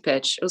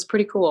multi-pitch. It was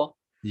pretty cool.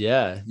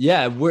 Yeah.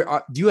 Do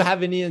you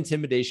have any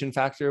intimidation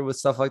factor with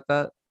stuff like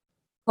that?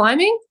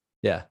 Climbing?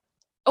 Yeah.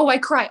 Oh, I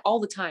cry all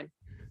the time.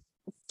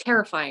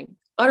 Terrifying.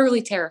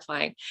 Utterly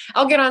terrifying.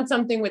 I'll get on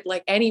something with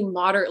like any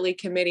moderately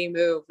committee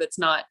move that's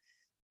not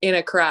in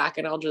a crack,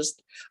 and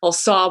I'll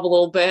sob a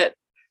little bit,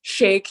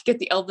 shake, get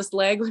the Elvis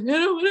leg. Like, I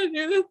don't want to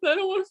do this. I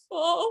don't want to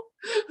fall.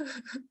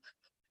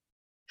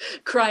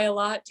 Cry a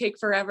lot, take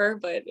forever,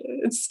 but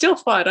it's still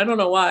fun. I don't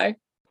know why.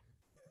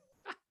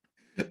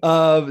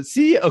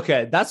 See,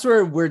 okay, that's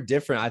where we're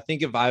different. I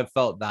think if I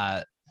felt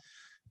that,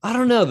 I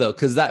don't know though,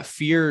 because that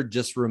fear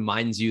just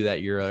reminds you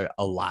that you're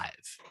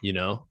alive,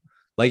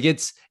 like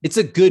it's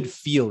a good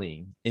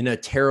feeling in a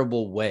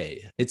terrible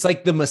way. It's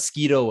like the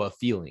mosquito of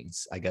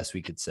feelings, I guess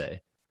we could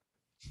say.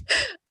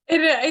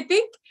 And I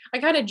think I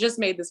kind of just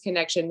made this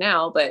connection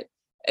now, but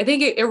I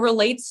think it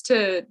relates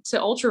to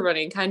ultra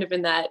running, kind of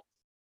in that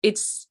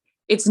it's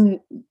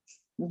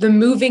the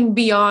moving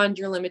beyond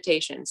your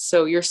limitations.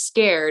 So you're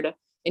scared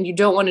and you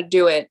don't want to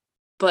do it,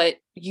 but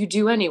you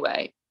do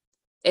anyway.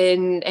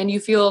 And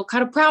you feel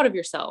kind of proud of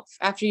yourself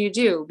after you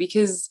do,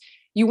 because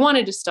you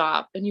wanted to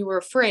stop and you were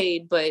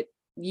afraid, but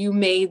you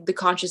made the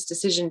conscious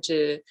decision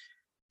to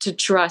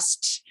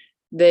trust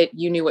that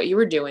you knew what you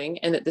were doing,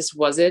 and that this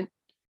wasn't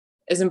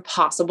as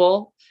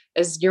impossible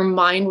as your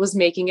mind was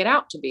making it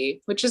out to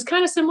be, which is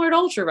kind of similar to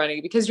ultra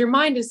running, because your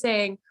mind is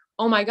saying,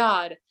 oh my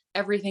God,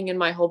 everything in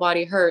my whole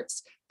body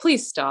hurts.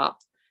 Please stop.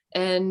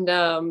 And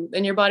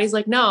your body's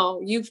like, no,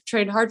 you've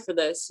trained hard for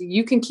this.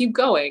 You can keep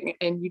going.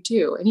 And you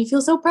do. And you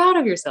feel so proud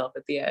of yourself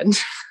at the end.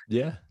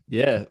 Yeah.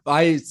 Yeah.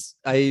 I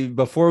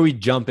before we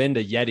jump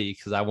into Yeti,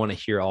 because I want to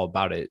hear all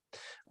about it.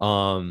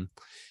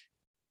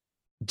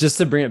 just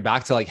to bring it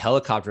back to like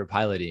helicopter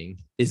piloting,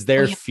 is Oh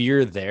there yeah.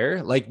 fear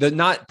there? Like the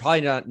not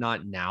probably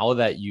not now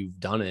that you've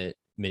done it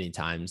many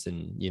times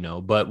and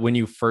but when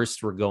you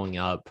first were going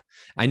up,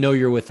 I know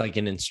you're with like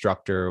an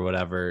instructor or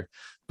whatever,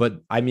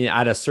 but I mean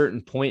at a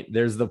certain point,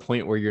 there's the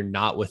point where you're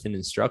not with an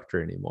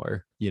instructor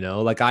anymore.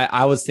 Like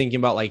I was thinking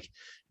about like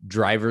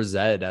driver's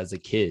ed as a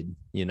kid,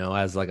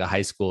 as like a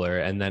high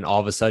schooler, and then all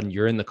of a sudden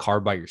you're in the car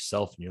by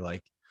yourself and you're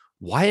like,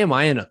 why am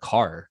I in a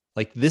car?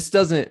 Like this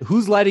doesn't,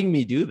 who's letting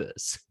me do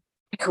this?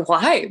 Like,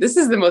 why? This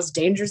is the most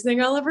dangerous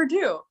thing I'll ever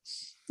do.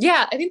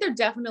 Yeah, I think there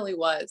definitely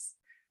was.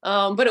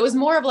 But it was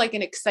more of like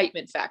an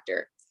excitement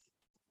factor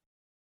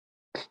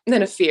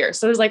than a fear.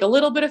 So there's like a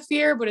little bit of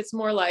fear, but it's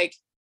more like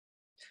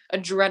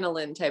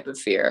adrenaline type of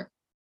fear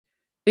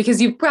because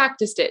you've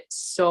practiced it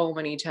so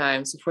many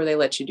times before they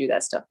let you do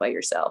that stuff by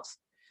yourself.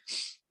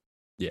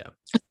 Yeah.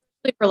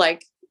 For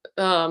like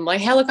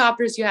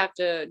helicopters,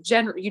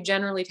 you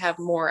generally have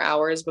more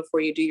hours before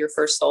you do your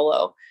first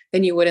solo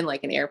than you would in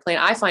like an airplane.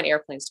 I find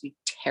airplanes to be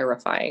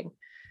terrifying.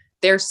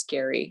 They're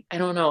scary. I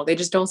don't know. They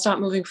just don't stop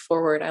moving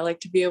forward. I like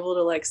to be able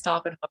to like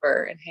stop and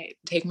hover and hey,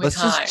 take my Let's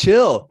time. just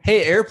chill.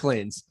 Hey,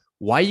 airplanes,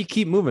 why you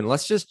keep moving?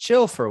 Let's just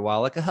chill for a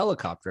while like a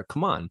helicopter.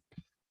 Come on.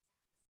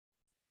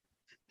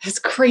 It's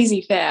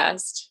crazy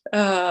fast.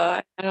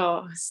 I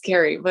know,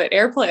 scary, but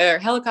airplane or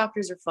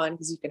helicopters are fun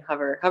because you can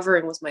hover.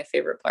 Hovering was my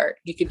favorite part.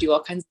 You could do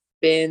all kinds of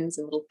spins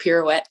and little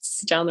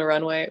pirouettes down the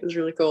runway. It was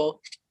really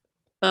cool.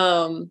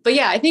 But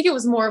yeah, I think it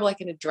was more of like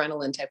an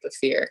adrenaline type of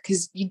fear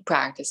because you'd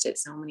practiced it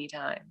so many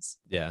times.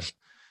 Yeah.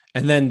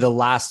 And then the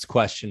last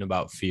question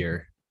about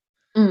fear.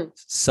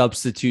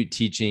 Substitute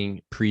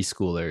teaching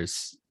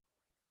preschoolers.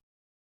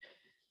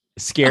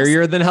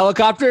 Scarier than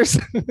helicopters?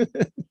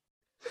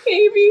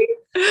 Maybe.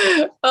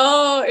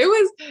 Oh,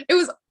 it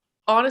was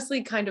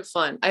honestly kind of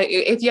fun.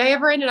 If you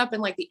ever ended up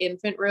in like the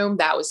infant room,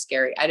 that was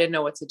scary. I didn't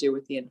know what to do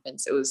with the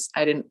infants. I was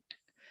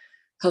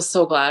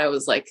so glad I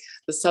was like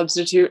the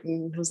substitute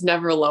and was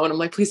never alone. I'm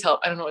like, please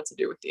help. I don't know what to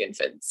do with the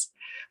infants.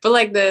 But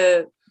like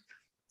the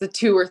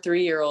 2 or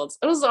 3-year-olds,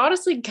 it was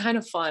honestly kind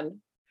of fun.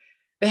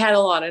 They had a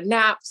lot of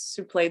naps.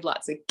 We played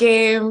lots of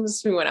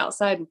games. We went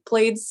outside and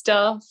played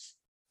stuff.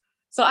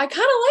 So I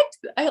kind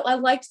of I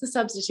liked the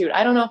substitute.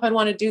 I don't know if I'd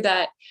want to do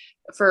that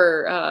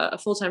for a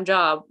full-time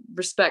job.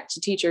 Respect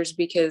to teachers,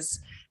 because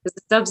as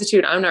a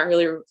substitute, I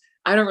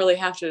don't really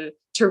have to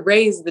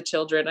raise the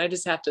children. I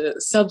just have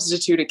to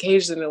substitute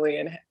occasionally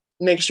and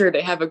make sure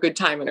they have a good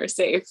time and are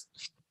safe.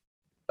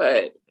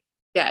 But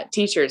yeah,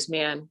 teachers,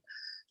 man.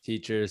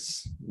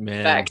 That's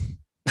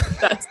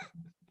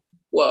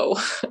whoa.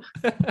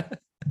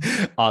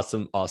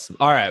 Awesome. All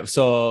right.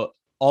 So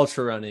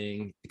ultra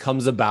running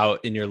comes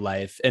about in your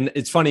life. And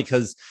it's funny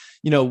because,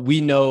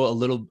 we know a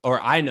little,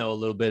 or I know a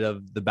little bit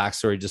of the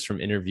backstory just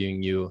from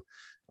interviewing you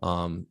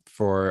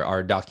for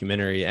our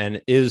documentary.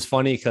 And it was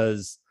funny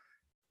because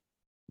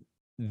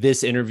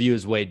this interview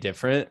is way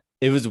different.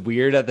 It was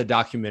weird at the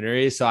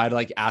documentary. So I'd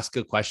like ask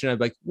a question. I'd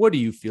be like, what do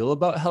you feel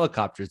about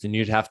helicopters? And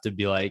you'd have to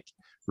be like,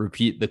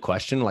 repeat the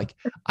question. Like,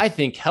 I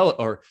think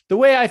or the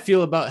way I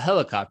feel about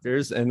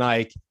helicopters. And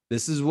like,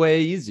 this is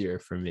way easier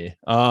for me.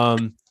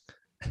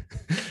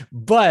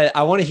 But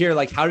I want to hear,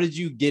 like, how did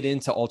you get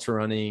into ultra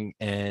running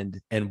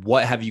and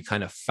what have you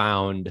kind of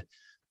found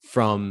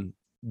from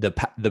the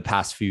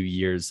past few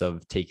years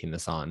of taking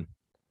this on?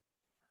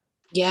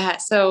 Yeah.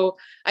 So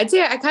I'd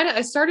say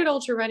I started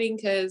ultra running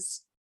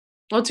because,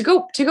 well, to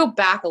go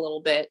back a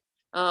little bit,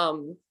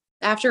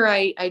 after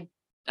I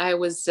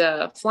was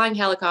flying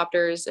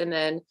helicopters, and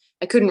then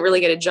I couldn't really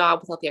get a job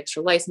without the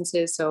extra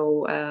licenses.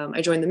 So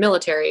I joined the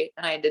military,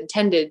 and I had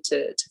intended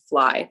to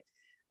fly.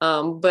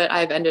 But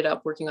I've ended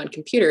up working on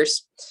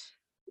computers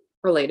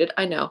related.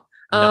 I know.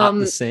 Not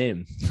the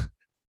same.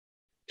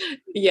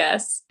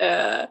 Yes.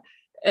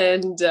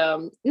 And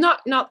not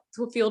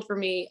the field for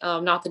me,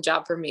 not the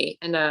job for me.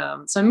 And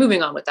so I'm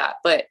moving on with that.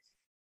 But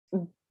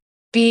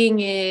being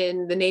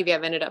in the Navy,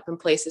 I've ended up in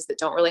places that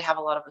don't really have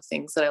a lot of the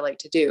things that I like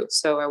to do.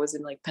 So I was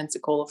in like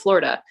Pensacola,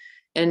 Florida,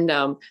 and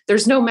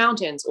there's no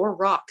mountains or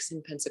rocks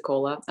in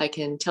Pensacola. I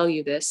can tell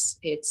you this.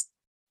 If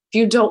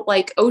you don't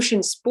like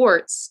ocean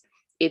sports,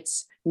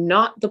 it's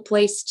not the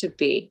place to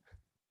be.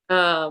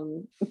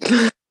 And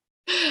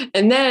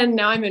then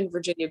now I'm in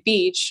Virginia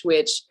Beach,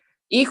 which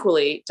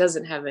equally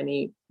doesn't have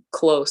any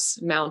close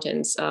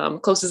mountains.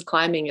 Closest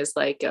climbing is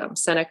like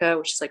Seneca,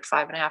 which is like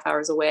 5.5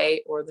 hours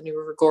away, or the New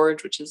River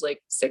Gorge, which is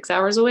like 6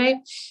 hours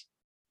away.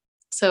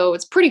 So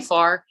it's pretty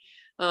far.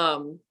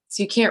 So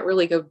you can't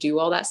really go do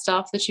all that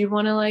stuff that you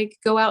want to like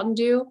go out and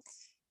do,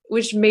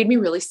 which made me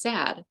really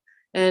sad.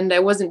 And I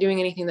wasn't doing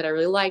anything that I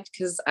really liked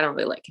because I don't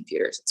really like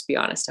computers. Let's be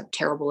honest, I'm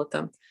terrible at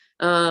them.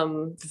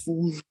 I'm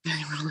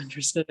not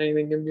interested in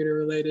anything computer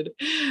related.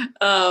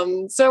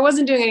 So I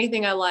wasn't doing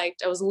anything I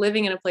liked. I was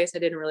living in a place I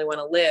didn't really want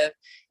to live.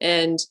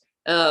 And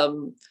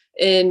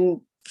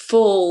in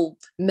full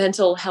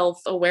mental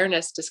health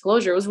awareness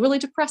disclosure, it was really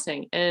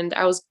depressing. And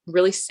I was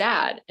really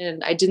sad.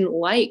 And I didn't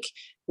like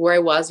where I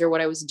was or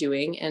what I was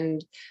doing.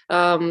 And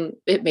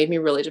it made me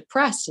really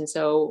depressed. And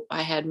so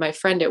I had my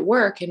friend at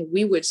work and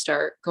we would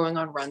start going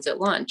on runs at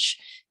lunch.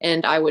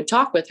 And I would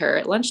talk with her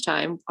at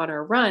lunchtime on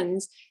our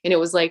runs. And it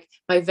was like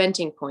my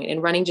venting point,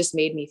 and running just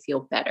made me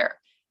feel better.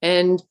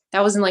 And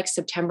that was in like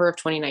September of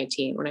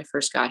 2019 when I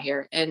first got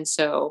here. And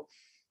so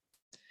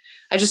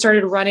I just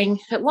started running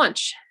at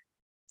lunch.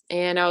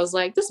 And I was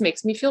like, this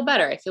makes me feel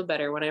better. I feel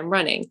better when I'm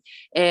running.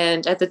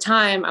 And at the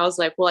time, I was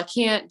like, well, I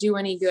can't do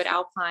any good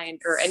alpine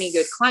or any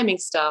good climbing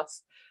stuff.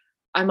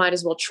 I might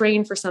as well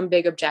train for some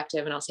big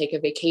objective, and I'll take a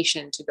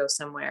vacation to go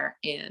somewhere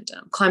and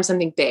climb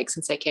something big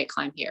since I can't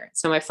climb here.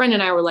 So my friend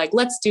and I were like,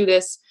 let's do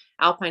this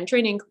alpine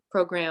training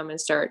program and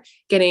start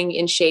getting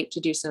in shape to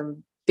do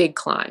some big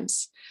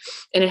climbs.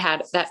 And it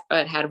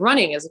had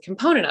running as a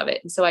component of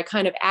it. And so I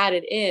kind of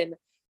added in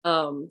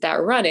that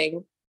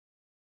running,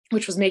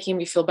 which was making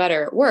me feel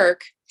better at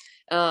work,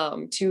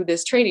 to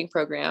this training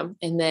program.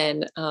 And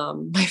then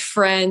my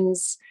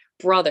friend's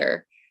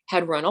brother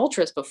had run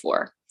ultras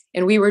before,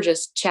 and we were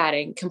just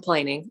chatting,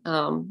 complaining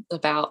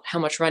about how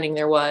much running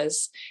there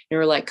was. And we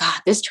were like, God,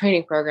 this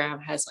training program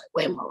has like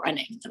way more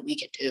running than we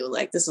could do.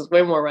 Like, this is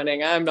way more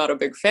running. I'm not a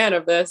big fan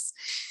of this.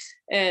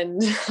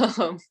 And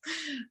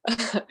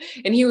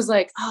and he was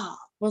like, oh,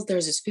 well,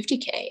 there's this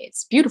 50K.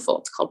 It's beautiful.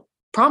 It's called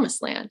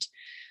Promised Land.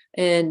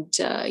 And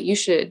you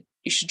should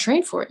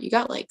train for it. You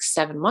got like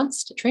 7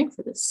 months to train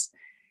for this.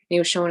 And he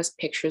was showing us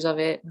pictures of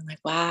it. And I'm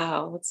like,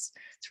 wow, it's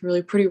a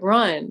really pretty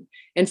run.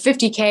 And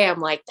 50K, I'm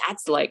like,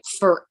 that's like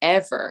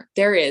forever.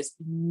 There is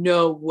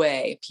no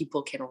way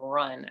people can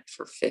run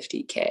for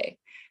 50K.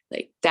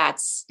 Like,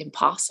 that's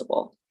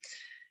impossible.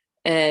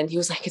 And he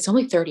was like, it's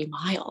only 30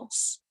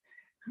 miles.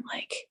 I'm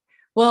like,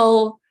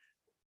 well,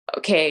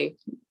 okay,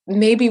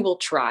 maybe we'll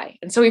try.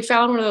 And so we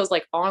found one of those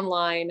like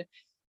online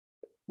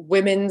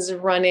women's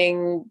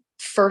running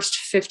first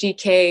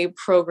 50K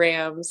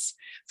programs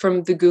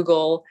from the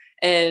Google,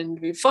 and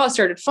we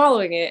started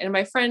following it. And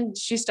my friend,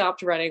 she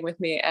stopped running with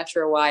me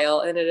after a while,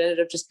 and it ended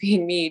up just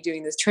being me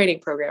doing this training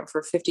program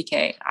for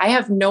 50K. I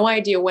have no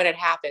idea when it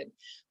happened,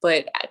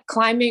 but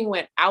climbing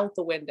went out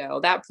the window.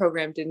 That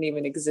program didn't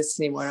even exist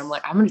anymore. And I'm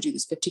like, I'm going to do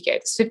this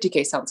 50K. This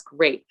 50K sounds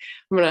great.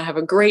 I'm going to have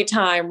a great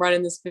time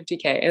running this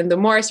 50K. And the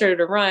more I started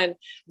to run, I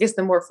guess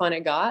the more fun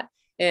it got.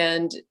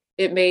 And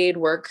it made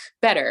work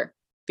better,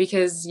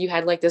 because you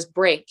had like this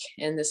break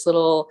and this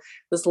little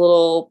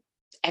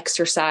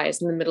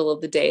exercise in the middle of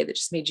the day that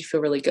just made you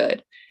feel really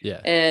good. Yeah.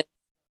 And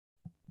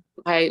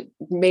I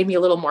made me a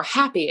little more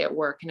happy at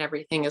work and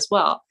everything as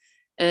well.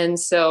 And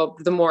so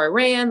the more I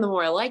ran, the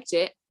more I liked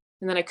it.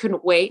 And then I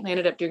couldn't wait. And I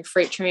ended up doing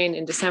Freight Train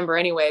in December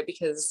anyway,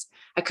 because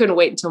I couldn't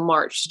wait until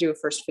March to do a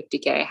first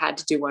 50K. I had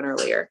to do one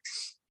earlier.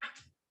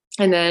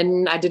 And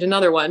then I did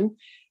another one,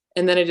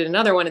 and then I did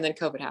another one, and then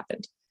COVID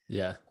happened.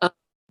 Yeah.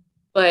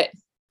 But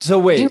so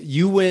wait,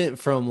 you went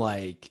from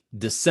like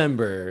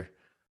December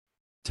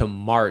to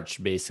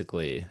March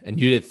basically, and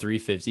you did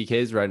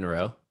 350Ks right in a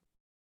row?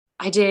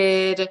 I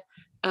did.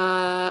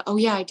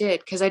 I did.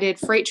 Because I did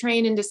Freight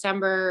Train in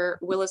December,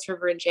 Willis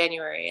River in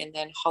January, and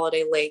then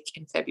Holiday Lake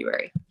in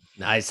February.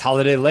 Nice.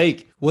 Holiday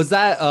Lake. Was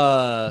that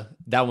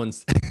that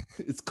one's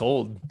it's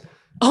cold.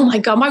 Oh my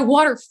God, my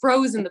water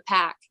froze in the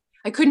pack.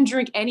 I couldn't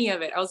drink any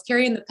of it. I was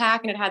carrying the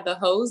pack, and it had the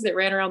hose that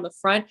ran around the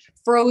front,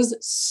 froze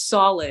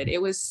solid.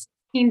 It was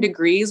 16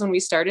 degrees when we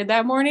started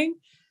that morning.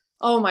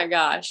 Oh my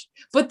gosh.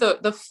 But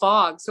the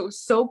fog, so it was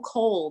so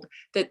cold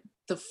that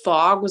the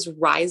fog was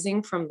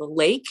rising from the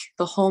lake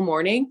the whole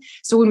morning.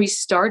 So when we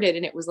started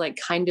and it was like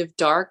kind of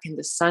dark and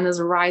the sun is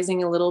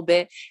rising a little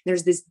bit,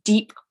 there's this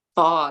deep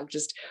fog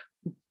just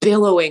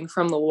billowing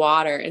from the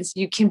water. And so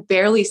you can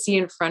barely see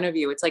in front of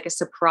you. It's like a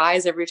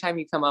surprise every time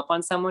you come up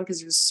on someone,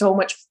 because there's so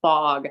much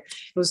fog. It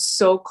was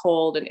so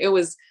cold, and it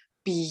was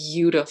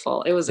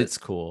beautiful. It's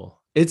cool.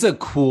 It's a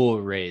cool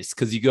race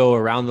because you go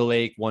around the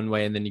lake one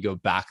way and then you go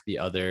back the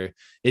other.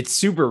 It's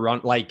super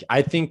run. Like,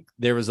 I think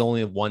there was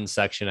only one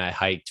section I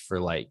hiked for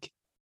like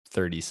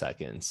 30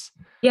 seconds.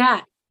 Yeah,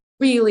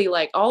 really,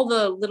 like all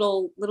the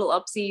little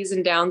upsies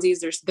and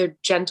downsies, they're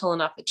gentle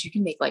enough that you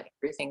can make like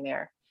everything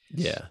there.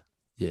 Yeah.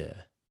 Yeah.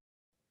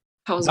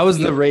 That was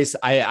the race.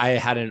 I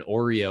had an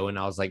Oreo and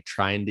I was like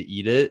trying to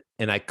eat it,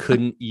 and I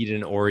couldn't eat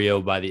an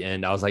Oreo by the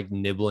end. I was like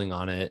nibbling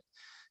on it.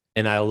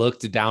 And I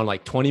looked down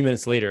like 20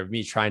 minutes later of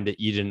me trying to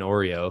eat an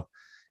Oreo,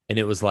 and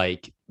it was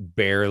like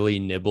barely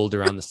nibbled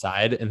around the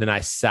side. And then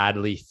I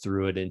sadly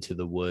threw it into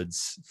the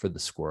woods for the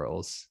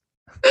squirrels.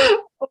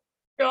 Oh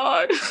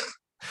God.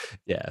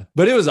 Yeah,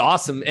 but it was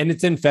awesome. And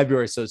it's in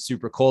February, so it's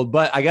super cold.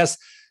 But I guess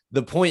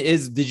the point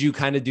is, did you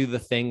kind of do the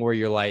thing where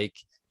you're like,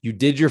 you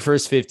did your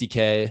first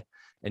 50K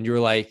and you were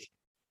like,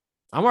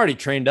 I'm already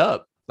trained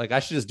up. Like,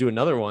 I should just do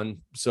another one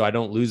so I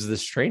don't lose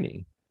this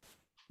training.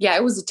 Yeah,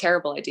 it was a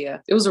terrible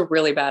idea. It was a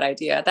really bad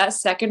idea. That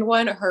second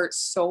one hurt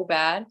so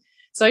bad.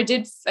 So I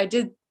did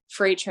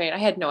Freight Train. I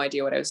had no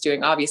idea what I was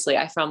doing. Obviously,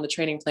 I found the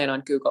training plan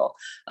on Google.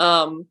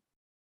 But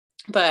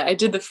I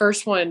did the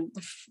first one,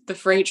 the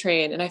Freight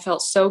Train, and I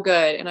felt so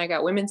good. And I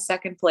got women's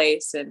second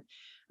place, and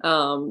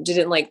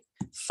didn't like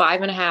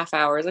 5.5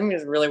 hours. I mean,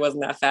 it really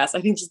wasn't that fast.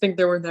 I think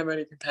there weren't that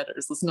many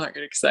competitors. Let's not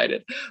get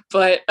excited.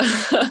 But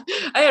I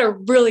had a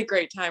really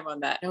great time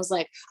on that. And I was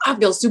like, I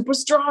feel super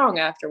strong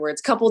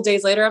afterwards. A couple of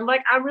days later, I'm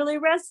like, I'm really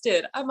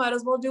rested. I might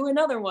as well do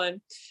another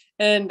one.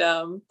 And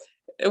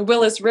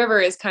Willis River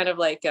is kind of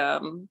like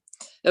a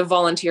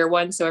volunteer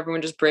one. So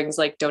everyone just brings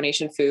like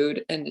donation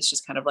food, and it's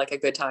just kind of like a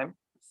good time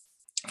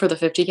for the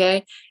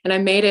 50K. And I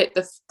made it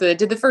did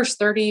the first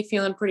 30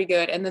 feeling pretty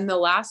good. And then the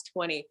last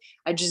 20,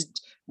 I just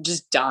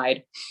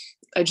died.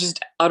 I just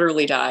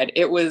utterly died.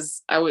 It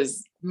was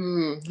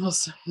hurting.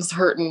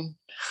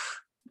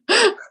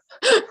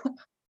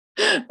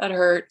 That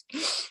hurt.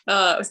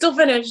 Still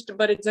finished,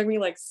 but it took me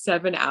like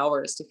 7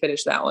 hours to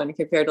finish that one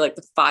compared to like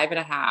the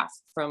 5.5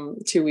 from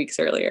 2 weeks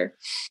earlier.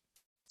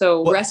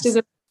 So rest is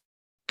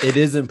it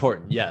is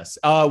important. Yes.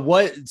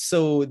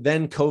 So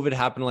then COVID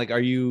happened. Like,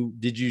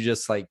 did you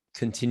just like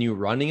continue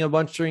running a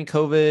bunch during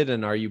COVID?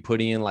 And are you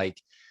putting in like,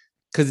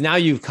 cause now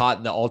you've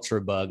caught the ultra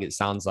bug, it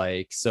sounds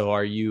like. So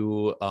are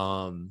you,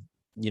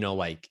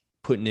 like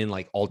putting in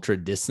like ultra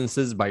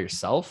distances by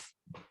yourself?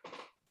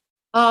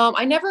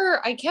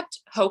 I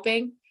kept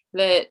hoping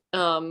that,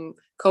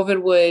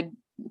 COVID would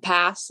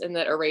pass and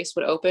that a race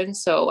would open.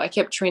 So I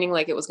kept training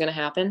like it was going to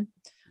happen.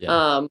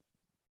 Yeah.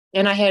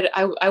 And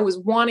I was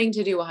wanting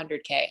to do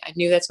 100K. I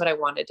knew that's what I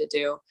wanted to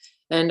do.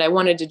 And I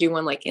wanted to do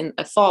one like in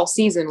a fall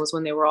season was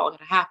when they were all going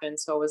to happen.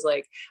 So I was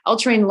like, I'll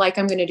train like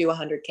I'm going to do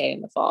 100K in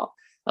the fall.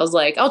 I was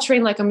like, I'll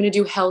train like I'm going to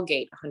do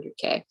Hellgate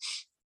 100K,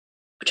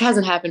 which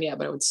hasn't happened yet,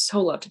 but I would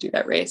so love to do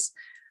that race.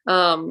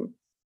 And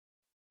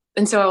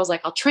so I was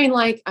like, I'll train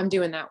like I'm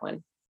doing that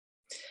one.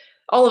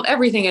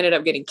 Everything ended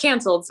up getting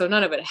canceled. So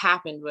none of it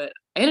happened, but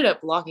I ended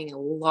up logging a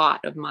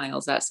lot of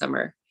miles that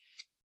summer,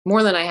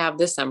 more than I have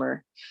this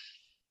summer.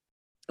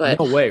 But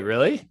no way,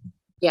 really?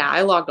 Yeah,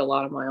 I logged a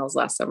lot of miles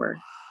last summer.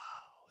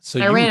 So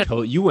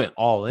you went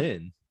all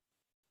in.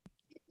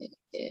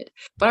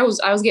 But I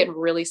was getting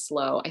really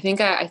slow. I think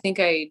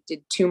I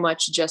did too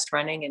much just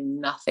running and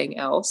nothing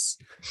else.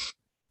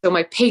 So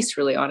my pace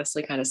really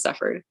honestly kind of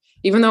suffered.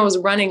 Even though I was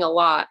running a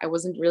lot, I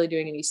wasn't really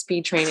doing any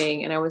speed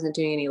training, and I wasn't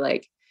doing any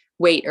like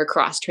weight or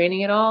cross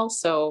training at all.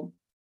 So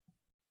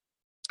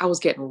I was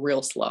getting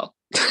real slow.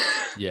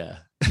 Yeah.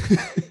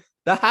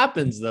 That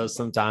happens though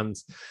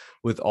sometimes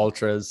with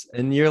ultras,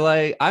 and you're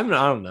like, I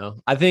don't know.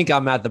 I think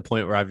I'm at the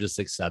point where I've just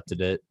accepted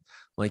it.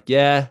 Like,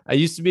 yeah, I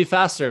used to be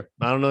faster.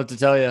 I don't know what to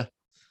tell you.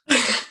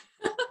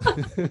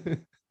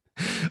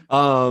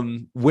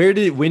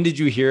 When did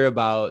you hear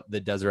about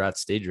the Desert Rat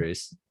stage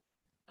race?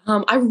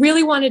 I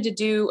really wanted to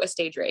do a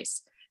stage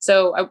race.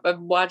 So I've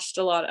watched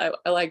a lot.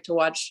 I like to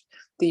watch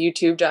the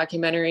YouTube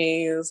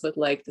documentaries with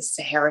like the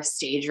Sahara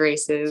stage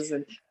races,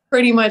 and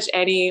pretty much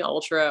any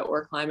ultra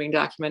or climbing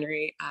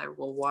documentary. I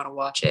will want to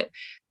watch it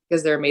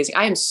because they're amazing.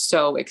 I am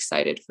so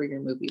excited for your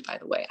movie, by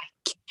the way.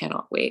 I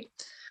cannot wait.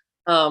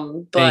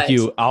 Thank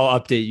you. I'll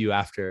update you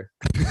after.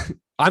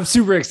 I'm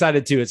super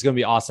excited too. It's going to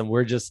be awesome.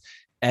 We're just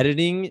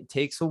editing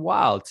takes a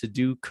while to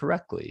do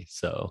correctly.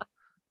 So I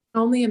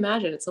can only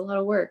imagine. It's a lot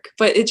of work,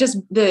 but it just,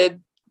 the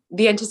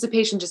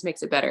anticipation just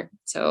makes it better.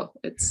 So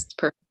it's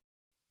perfect.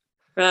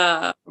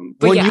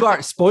 You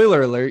are,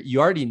 spoiler alert,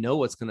 you already know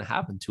what's going to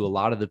happen to a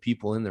lot of the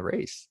people in the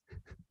race.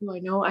 I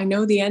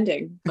know the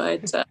ending,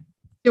 but I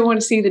don't want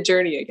to see the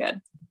journey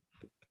again.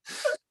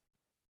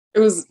 It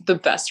was the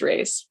best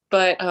race.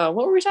 But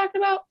what were we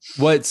talking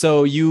about?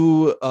 So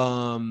you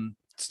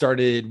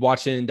started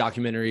watching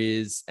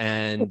documentaries,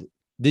 and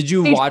did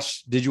you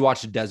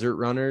watch Desert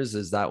Runners?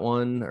 Is that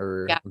one?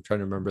 Or yeah. I'm trying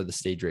to remember the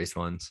stage race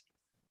ones.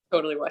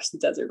 Totally watched the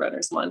Desert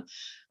Runners one.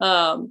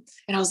 And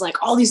I was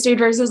like, all these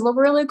stage races look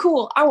really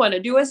cool. I want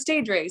to do a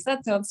stage race.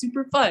 That sounds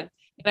super fun.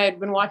 And I had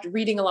been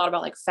reading a lot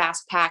about like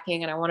fast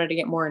packing, and I wanted to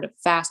get more into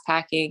fast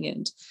packing.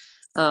 And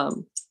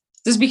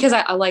just because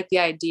I like the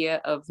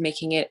idea of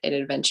making it an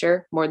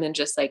adventure more than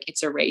just like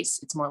it's a race.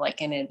 It's more like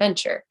an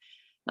adventure.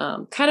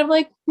 Kind of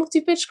like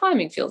multi-pitch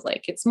climbing feels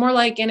like. It's more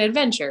like an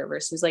adventure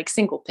versus like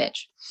single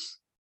pitch.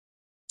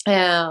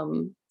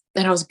 And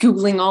I was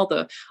Googling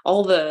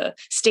all the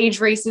stage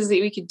races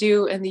that we could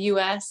do in the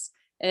US,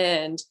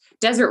 and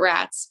Desert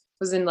Rats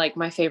was in like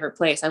my favorite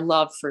place. I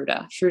love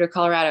Fruita,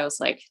 Colorado. Is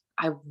like,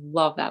 I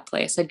love that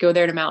place. I'd go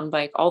there to mountain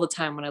bike all the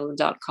time when I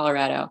lived out in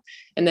Colorado.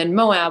 And then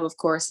Moab, of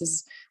course,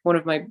 is one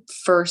of my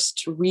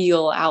first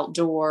real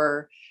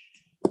outdoor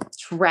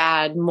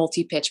rad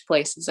multi-pitch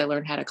places I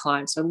learned how to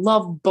climb. So I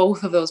love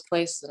both of those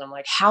places. And I'm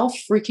like, how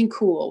freaking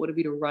cool would it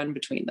be to run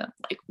between them?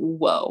 Like,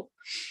 whoa,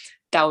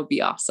 that would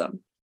be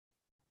awesome.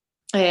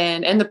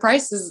 And the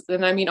prices,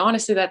 and I mean,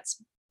 honestly,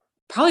 that's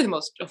probably the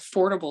most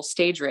affordable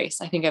stage race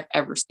I think I've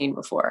ever seen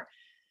before.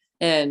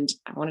 And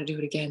I want to do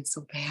it again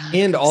so bad.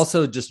 And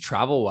also just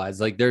travel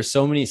wise, like there's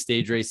so many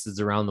stage races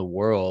around the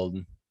world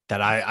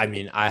that I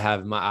mean, I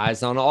have my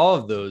eyes on all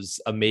of those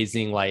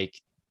amazing, like,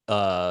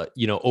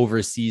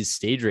 overseas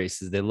stage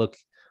races. They look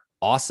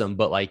awesome,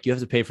 but like you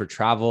have to pay for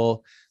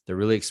travel. They're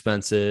really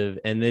expensive.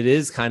 And it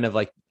is kind of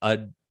like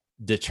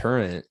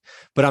deterrent.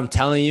 But I'm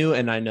telling you,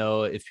 and I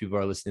know if people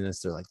are listening to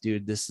this, they're like,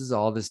 dude, this is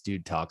all this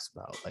dude talks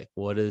about. Like,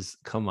 what is,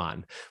 come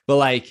on. But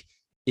like,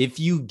 if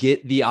you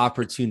get the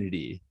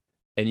opportunity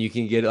and you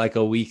can get like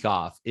a week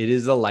off, it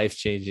is a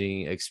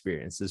life-changing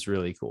experience. It's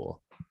really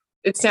cool.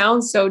 It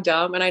sounds so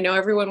dumb. And I know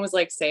everyone was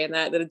like saying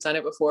that had done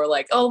it before,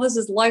 like, oh, this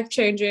is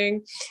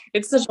life-changing.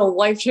 It's such a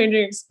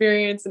life-changing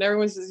experience. And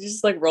everyone's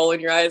just like rolling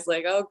your eyes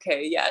like,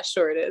 okay, yeah,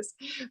 sure it is.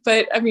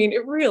 But I mean,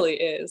 it really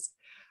is.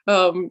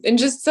 And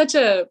just such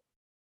a,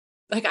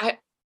 like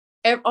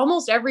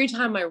almost every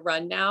time I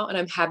run now and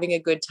I'm having a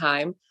good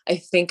time, I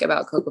think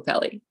about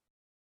Kokopelli.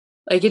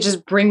 Like it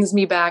just brings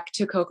me back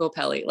to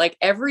Kokopelli. Like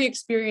every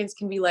experience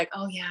can be like,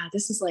 oh yeah,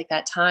 this is like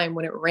that time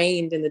when it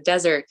rained in the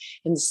desert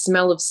and the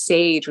smell of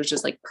sage was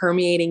just like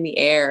permeating the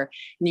air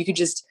and you could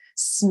just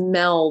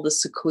smell the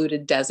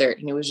secluded desert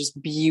and it was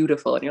just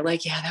beautiful. And you're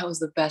like, yeah, that was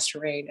the best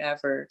rain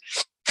ever.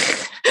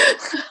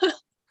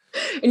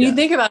 And you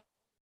think about it,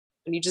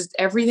 and you just,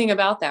 everything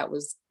about that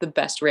was the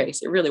best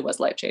race. It really was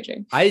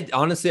life-changing. I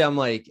honestly, I'm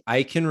like,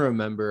 I can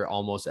remember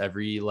almost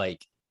every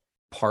like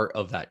part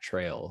of that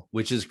trail,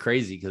 which is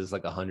crazy because it's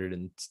like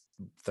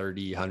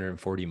 130,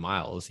 140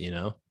 miles, you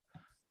know?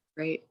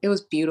 Right. It was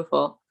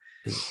beautiful.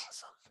 It's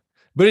awesome.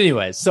 But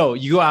anyway, so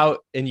you go out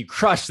and you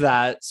crush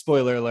that.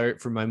 Spoiler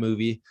alert for my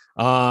movie.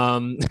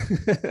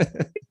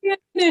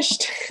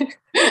 Finished.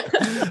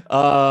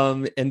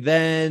 And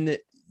then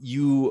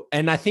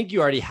and I think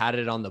you already had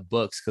it on the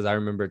books because I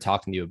remember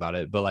talking to you about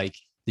it, but like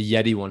the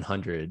Yeti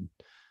 100.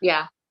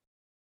 Yeah.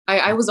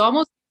 I was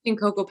almost in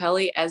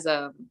Kokopelli as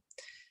a,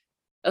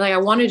 like I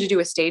wanted to do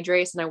a stage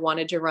race and I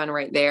wanted to run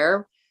right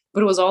there,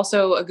 but it was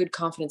also a good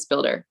confidence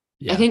builder.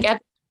 Yeah. I think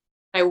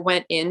I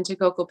went into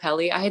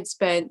Kokopelli, I had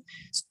spent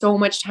so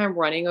much time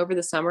running over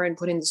the summer and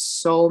put in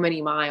so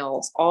many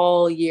miles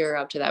all year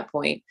up to that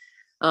point.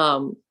 I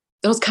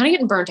was kind of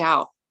getting burnt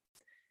out.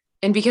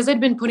 And because I'd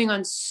been putting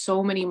on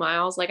so many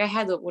miles, like I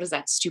had what is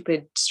that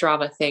stupid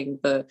Strava thing?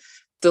 The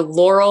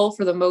Laurel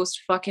for the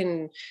most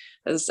fucking,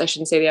 I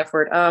shouldn't say the F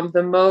word,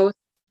 the most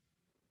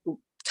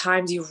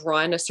times you've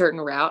run a certain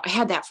route. I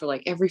had that for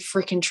like every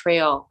freaking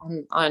trail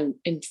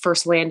in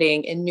First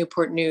Landing in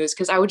Newport News,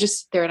 because I would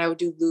just sit there and I would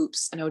do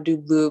loops and I would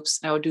do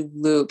loops and I would do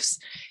loops.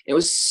 It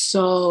was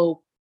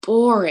so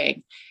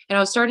boring. And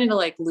I was starting to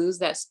like lose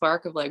that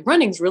spark of like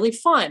running's really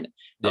fun.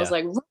 I was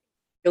like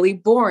really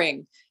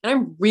boring. And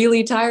I'm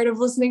really tired of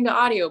listening to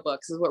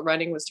audiobooks is what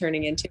running was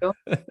turning into.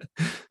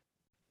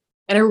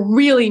 And I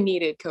really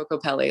needed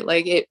Kokopelli.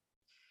 Like it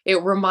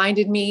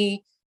reminded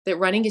me that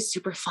running is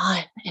super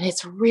fun and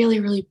it's really,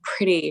 really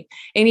pretty.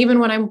 And even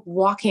when I'm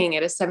walking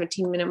at a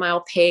 17-minute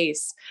mile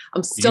pace,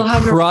 I'm still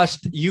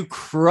you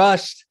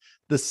crushed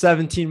the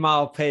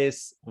 17-mile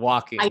pace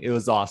walking. It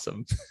was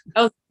awesome.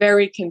 I was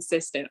very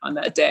consistent on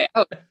that day. I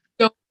was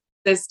so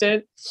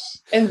consistent.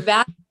 And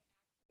that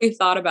we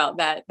thought about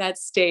that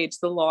stage,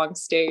 the long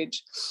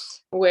stage,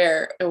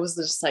 where it was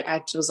just like,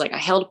 I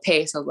held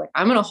pace. I was like,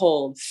 I'm going to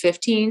hold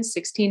 15,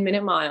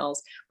 16-minute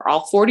miles or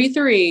all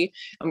 43.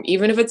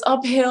 Even if it's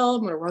uphill,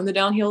 I'm going to run the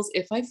downhills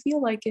if I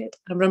feel like it.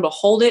 I'm going to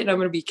hold it and I'm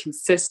going to be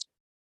consistent.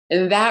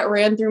 And that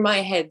ran through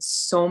my head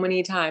so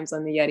many times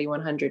on the Yeti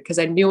 100 because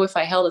I knew if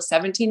I held a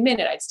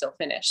 17-minute, I'd still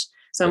finish.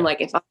 So I'm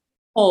like, if I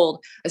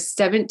hold a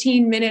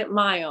 17-minute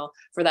mile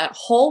for that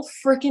whole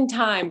freaking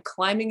time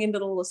climbing into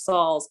the La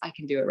Salles, I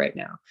can do it right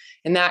now.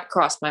 And that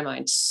crossed my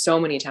mind so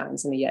many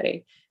times in the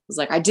Yeti. Was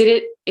like, I did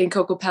it in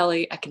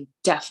Kokopelli. I can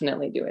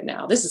definitely do it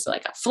now. This is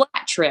like a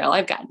flat trail.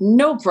 I've got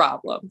no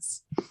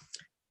problems.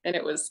 And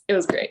it was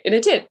great. And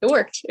it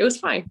worked. It was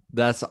fine.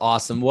 That's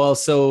awesome. Well,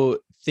 so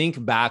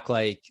think back,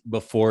 like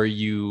before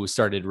you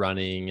started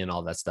running and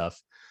all that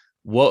stuff.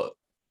 What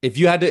if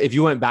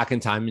you went back in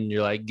time and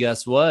you're like,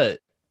 guess what?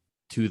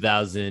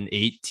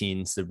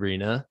 2018,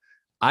 Sabrina,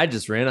 I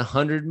just ran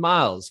 100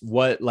 miles.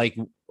 What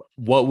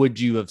would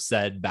you have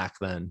said back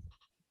then?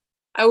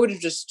 I would have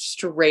just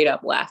straight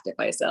up laughed at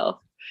myself.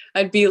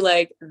 I'd be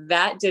like,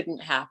 that didn't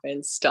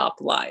happen. Stop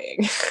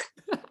lying.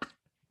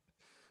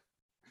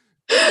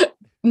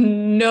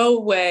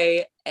 No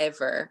way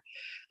ever.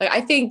 Like,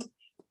 I think,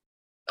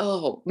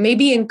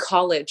 maybe in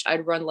college,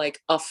 I'd run like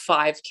a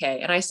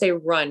 5K. And I say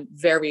run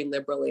very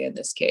liberally in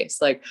this case.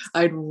 Like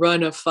I'd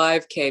run a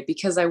 5K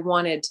because I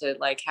wanted to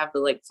like have the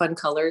like fun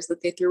colors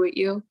that they threw at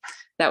you.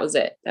 That was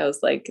it. That was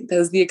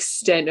the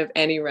extent of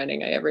any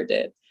running I ever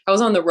did. I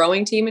was on the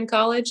rowing team in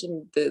college,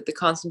 and the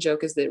constant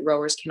joke is that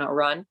rowers cannot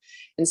run.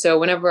 And so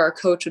whenever our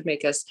coach would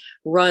make us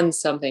run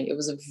something, it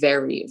was a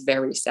very,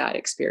 very sad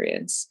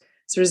experience.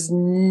 So there's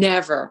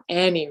never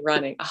any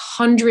running.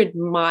 100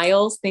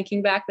 miles,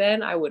 thinking back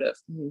then, I would have,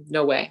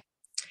 no way.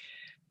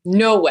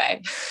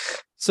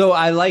 So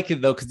I like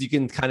it though, because you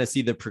can kind of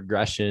see the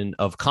progression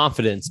of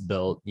confidence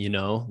built, you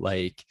know,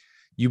 like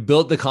you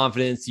built the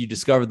confidence, you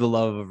discovered the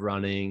love of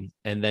running,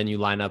 and then you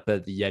line up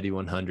at the Yeti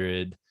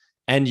 100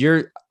 and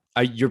you're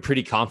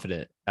pretty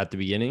confident at the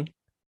beginning.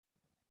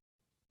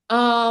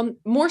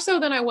 More so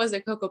than I was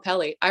at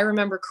Kokopelli. I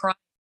remember crying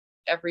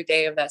every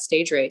day of that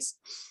stage race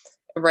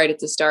right at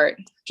the start,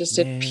 just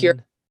a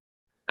pure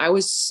I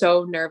was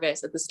so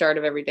nervous at the start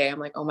of every day. I'm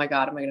like, oh my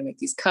God, am I going to make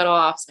these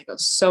cutoffs? Like, I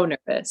was so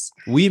nervous.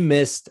 We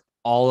missed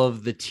all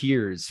of the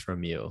tears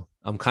from you.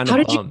 I'm kind How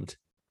of did you, bummed.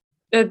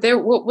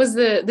 what was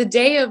the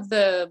day of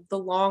the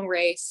long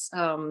race,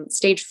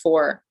 stage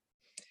 4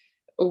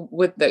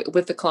 with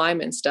the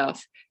climb and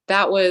stuff?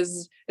 That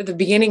was at the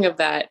beginning of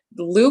that.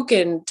 Luke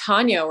and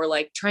Tanya were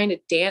like trying to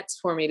dance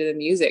for me to the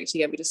music to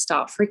get me to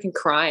stop freaking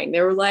crying.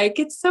 They were like,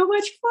 it's so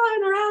much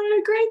fun. We're having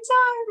a great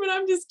time. And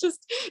I'm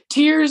just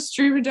tears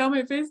streaming down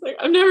my face. Like,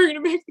 I'm never going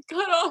to make the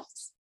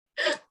cutoffs.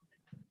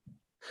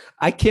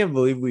 I can't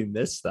believe we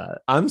missed that.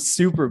 I'm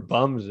super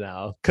bummed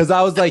now because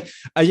I was like,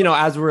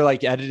 as we're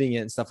like editing it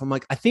and stuff, I'm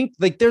like, I think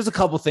like there's a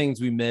couple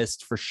things we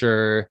missed for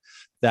sure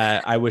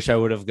that I wish I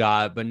would have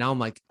got. But now I'm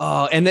like,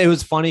 oh, and it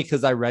was funny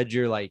because I read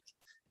your like,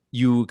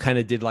 you kind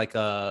of did like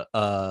a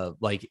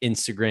like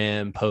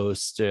Instagram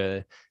post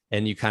and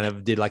you kind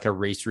of did like a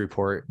race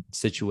report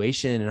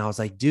situation. And I was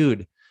like,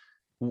 dude,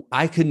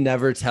 I could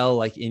never tell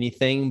like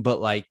anything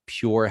but like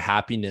pure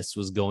happiness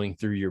was going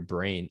through your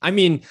brain. I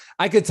mean,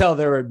 I could tell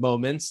there were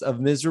moments of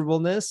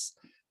miserableness,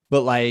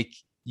 but like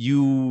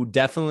you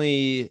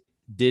definitely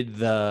did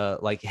the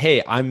like,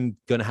 hey, I'm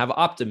going to have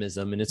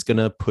optimism and it's going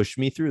to push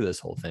me through this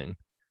whole thing.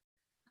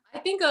 I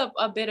think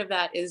a bit of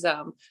that is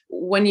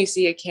when you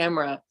see a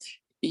camera,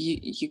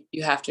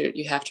 you have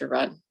to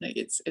run. Like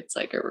it's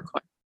like a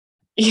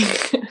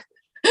requirement.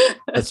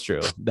 That's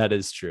true. That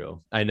is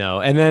true. I know.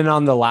 And then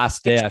on the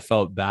last day, I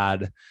felt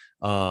bad.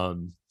 Or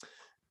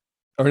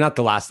not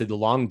the last day, the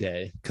long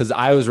day, because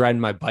I was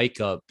riding my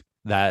bike up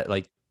that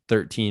like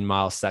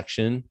 13-mile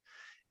section.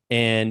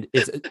 And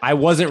I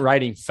wasn't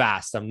riding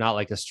fast. I'm not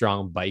like a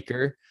strong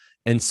biker.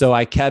 And so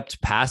I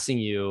kept passing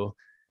you.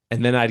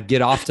 And then I'd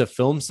get off to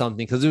film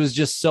something because it was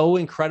just so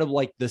incredible.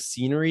 Like the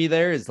scenery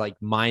there is like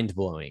mind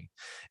blowing.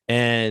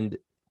 And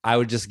I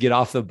would just get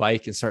off the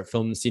bike and start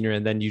filming the scenery.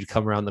 And then you'd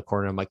come around the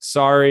corner. I'm like,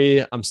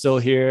 sorry, I'm still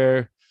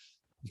here.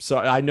 So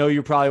I know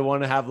you probably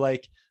want to have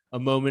like a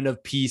moment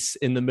of peace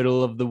in the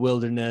middle of the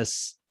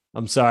wilderness.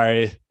 I'm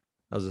sorry.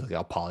 I was like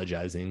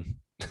apologizing.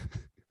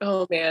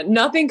 Oh man,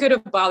 nothing could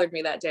have bothered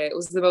me that day. It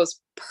was the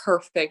most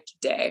perfect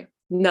day.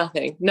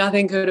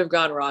 Nothing could have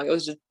gone wrong. It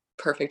was just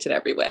perfect in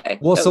every way.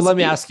 Well, so let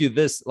me ask you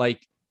this,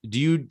 like, do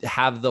you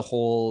have the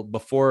whole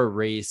before a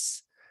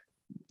race,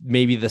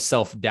 maybe the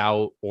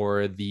self-doubt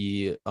or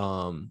the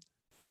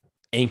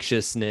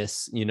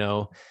anxiousness,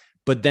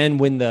 but then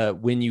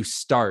when you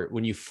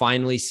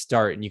finally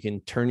start and you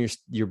can turn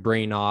your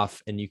brain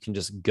off and you can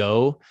just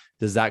go,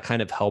 does that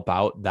kind of help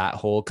out that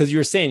whole, because you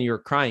were saying you were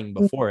crying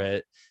before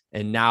it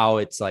and now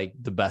it's like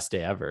the best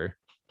day ever?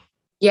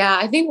 Yeah,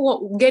 I think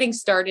getting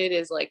started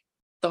is like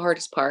the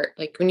hardest part.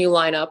 Like when you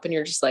line up and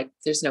you're just like,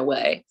 there's no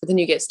way, but then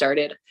you get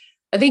started.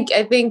 I think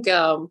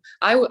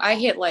I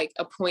hit like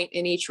a point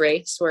in each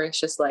race where it's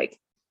just like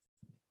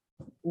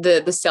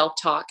the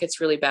self-talk gets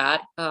really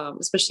bad,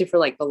 especially for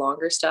like the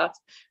longer stuff.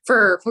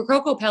 For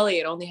Kokopelli,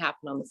 it only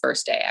happened on the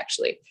first day,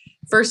 actually.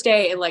 First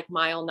day in like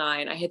mile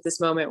 9, I hit this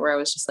moment where I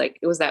was just like,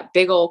 it was that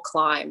big old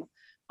climb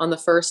on the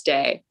first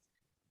day.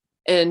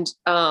 And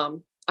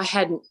I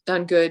hadn't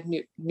done good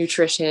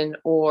nutrition,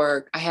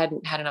 or I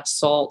hadn't had enough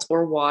salt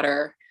or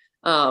water.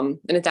 And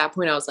at that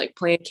point I was like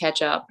playing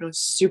catch up. It was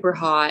super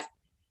hot.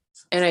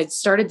 And I'd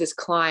started this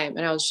climb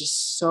and I was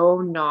just so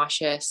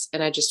nauseous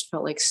and I just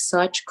felt like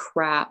such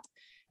crap.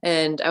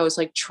 And I was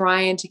like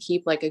trying to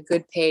keep like a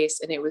good pace.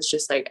 And it was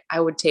just like, I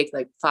would take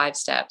like 5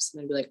 steps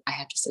and I'd be like, I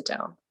have to sit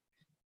down.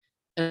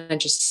 And I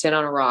just sit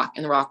on a rock.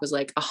 And the rock was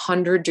like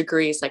 100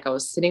 degrees. Like I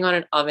was sitting on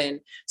an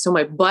oven. So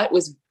my butt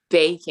was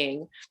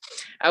baking.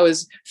 I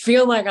was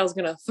feeling like I was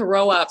going to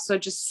throw up. So I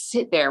just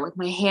sit there with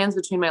my hands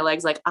between my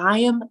legs. Like I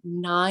am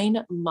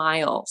 9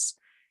 miles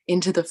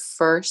into the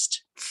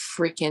first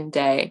freaking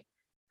day.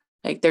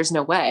 Like there's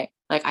no way.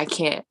 Like I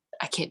can't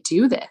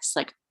do this.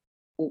 Like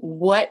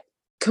what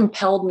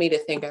compelled me to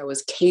think I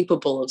was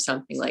capable of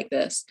something like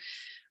this?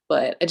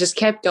 But I just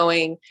kept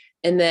going.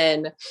 And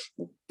then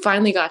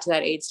finally got to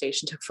that aid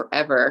station, took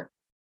forever,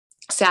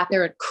 sat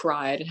there and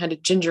cried and had a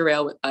ginger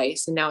ale with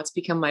ice. And now it's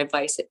become my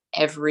vice at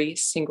every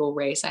single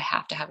race. I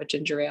have to have a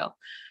ginger ale.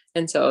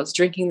 And so I was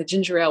drinking the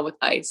ginger ale with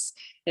ice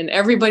and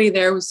everybody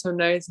there was so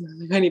nice. And I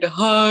was like, I need a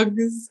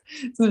hugs.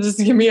 So just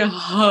give me a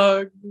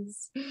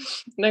hugs.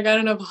 And I got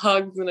enough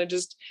hugs and I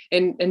just,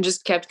 and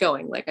just kept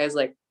going. Like I was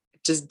like,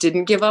 just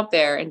didn't give up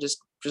there and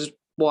just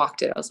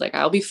walked it. I was like,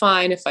 I'll be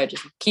fine if I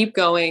just keep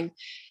going,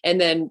 and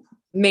then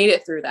made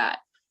it through that.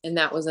 And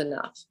that was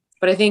enough.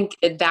 But I think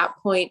at that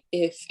point,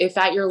 if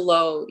at your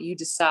low, you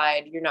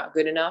decide you're not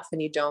good enough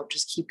and you don't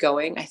just keep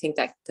going, I think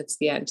that's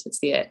the end.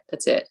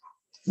 That's it.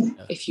 Yeah.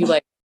 If you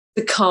like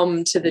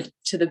succumb to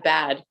the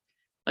bad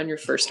on your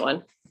first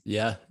one.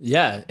 Yeah.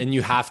 Yeah. And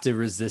you have to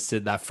resist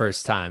it that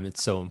first time.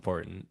 It's so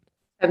important.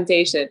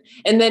 Temptation.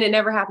 And then it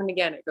never happened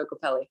again at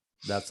Kokopelli.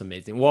 That's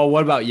amazing. Well,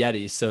 what about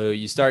Yeti? So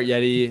you start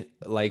Yeti,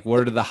 like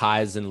what are the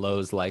highs and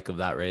lows like of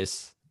that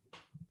race?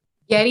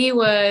 Yeti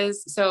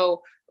was,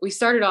 so we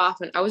started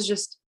off and I was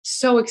just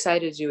so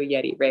excited to do a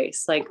Yeti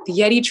race. Like the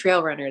Yeti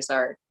trail runners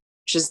are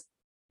just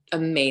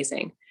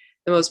amazing.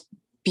 The most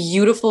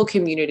beautiful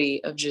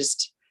community of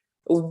just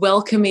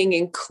welcoming,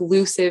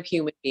 inclusive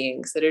human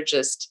beings that are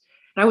just,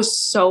 and I was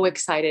so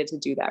excited to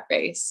do that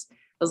race. I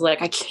was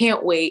like, I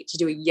can't wait to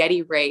do a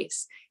Yeti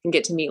race and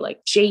get to meet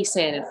like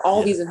Jason and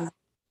all these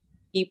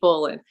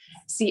people and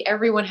see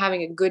everyone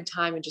having a good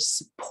time and just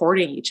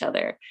supporting each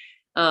other.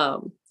 I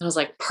was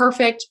like,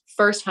 perfect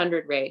first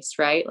 100 race,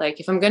 right? Like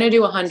if I'm going to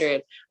do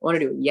 100, I want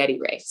to do a Yeti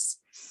race.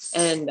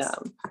 And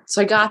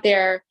so I got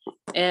there,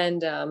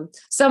 and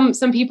some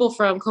people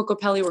from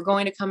Kokopelli were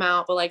going to come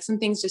out, but like some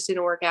things just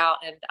didn't work out.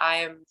 And I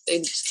am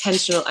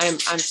intentional.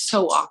 I'm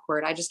so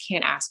awkward. I just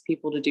can't ask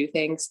people to do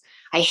things.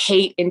 I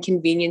hate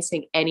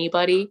inconveniencing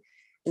anybody.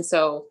 And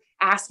so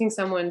asking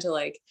someone to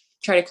like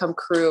try to come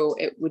crew,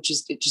 it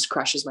just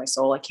crushes my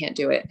soul. I can't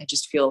do it. I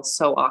just feel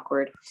so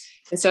awkward.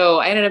 And so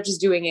I ended up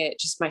just doing it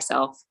just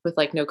myself with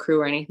like no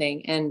crew or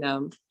anything. And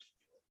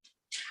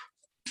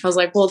I was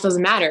like, well, it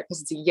doesn't matter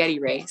because it's a Yeti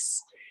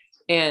race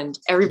and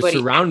everybody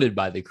You're surrounded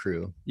by the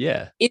crew.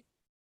 Yeah.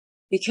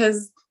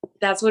 Because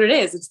that's what it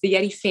is. It's the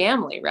Yeti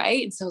family.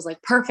 Right. And so I was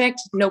like, perfect,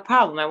 no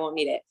problem. I won't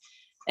need it.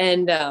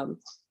 And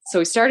so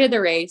we started the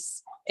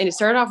race, and it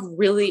started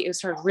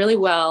really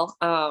well.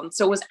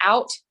 So it was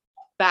out,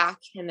 back,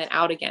 and then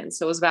out again.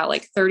 So it was about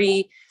like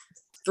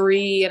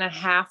 33 and a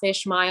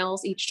half-ish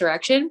miles each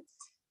direction.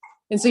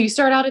 And so you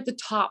start out at the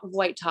top of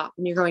White Top,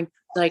 and you're going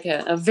like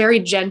a very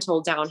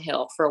gentle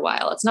downhill for a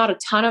while. It's not a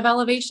ton of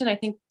elevation. I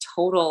think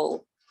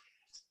total,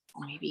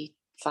 maybe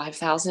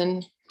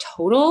 5,000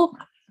 total,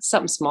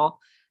 something small.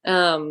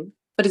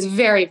 But it's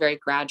very, very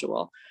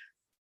gradual.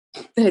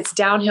 And it's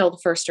downhill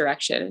the first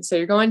direction. And so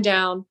you're going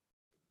down.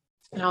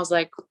 And I was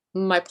like,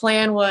 my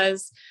plan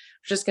was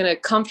just going to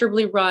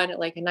comfortably run at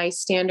like a nice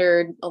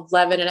standard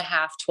 11 and a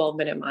half,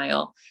 12-minute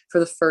mile for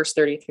the first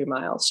 33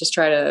 miles. Just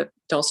try to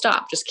don't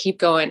stop. Just keep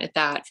going at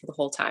that for the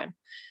whole time.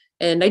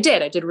 And I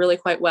did really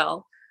quite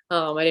well.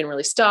 I didn't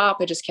really stop.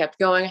 I just kept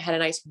going. I had a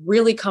nice,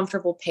 really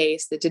comfortable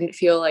pace that didn't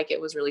feel like it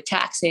was really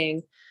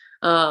taxing.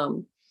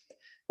 When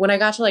I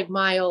got to like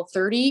mile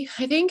 30,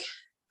 I think,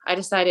 I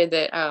decided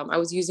that I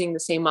was using the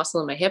same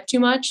muscle in my hip too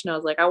much. And I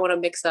was like, I want to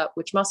mix up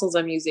which muscles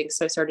I'm using.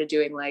 So I started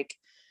doing like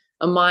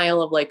a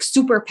mile of like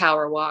super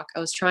power walk. I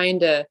was trying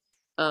to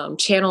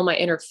channel my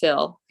inner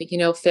Phil.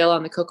 Like, Phil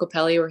on the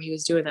Kokopelli, where he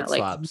was doing that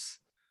like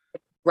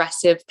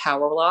aggressive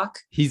power walk.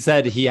 He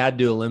said he had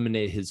to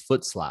eliminate his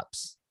foot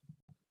slaps.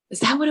 Is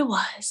that what it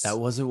was? That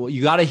wasn't what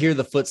you got to hear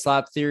the foot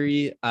slap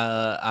theory.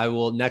 I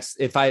will next,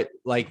 if I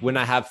like, when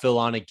I have Phil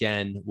on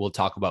again, we'll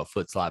talk about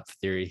foot slap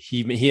theory.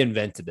 He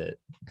invented it.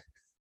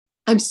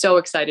 I'm so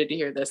excited to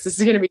hear this. This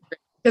is going to be great.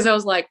 Because I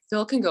was like,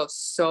 Phil can go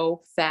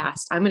so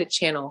fast. I'm going to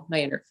channel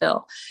my inner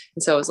Phil.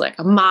 And so it was like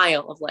a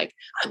mile of like,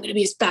 I'm going to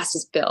be as fast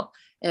as Phil.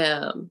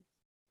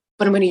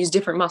 But I'm going to use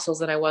different muscles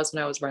than I was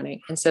when I was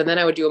running. And so then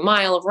I would do a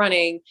mile of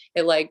running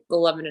at like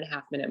 11 and a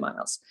half minute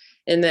miles.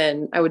 And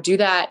then I would do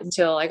that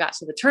until I got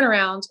to the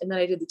turnaround. And then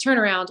I did the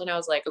turnaround, and I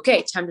was like,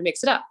 okay, time to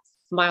mix it up.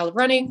 A mile of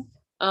running,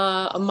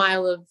 a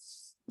mile of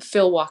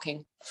Phil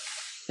walking.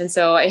 And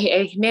so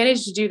I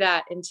managed to do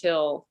that and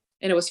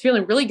it was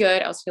feeling really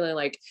good. I was feeling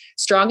like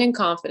strong and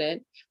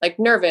confident, like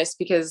nervous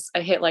because I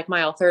hit like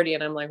mile 30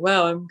 and I'm like,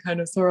 wow, I'm kind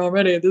of sore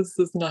already. This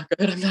is not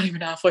good. I'm not even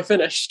halfway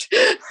finished.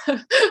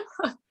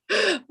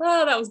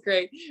 Oh, that was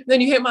great. Then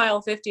you hit mile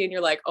 50 and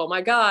you're like, oh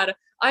my God,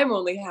 I'm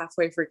only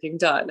halfway freaking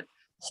done.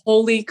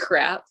 Holy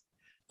crap.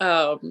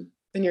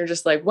 And you're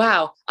just like,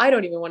 wow, I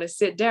don't even want to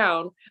sit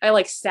down. I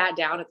like sat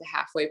down at the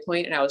halfway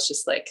point, and I was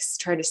just like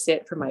trying to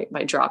sit for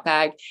my drop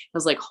bag. I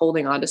was like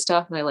holding on to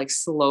stuff, and I like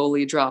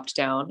slowly dropped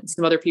down, and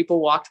some other people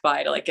walked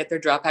by to like get their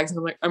drop bags. And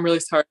I'm like, I'm really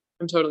sorry.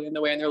 I'm totally in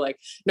the way. And they're like,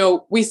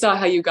 no, we saw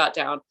how you got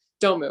down.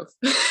 Don't move.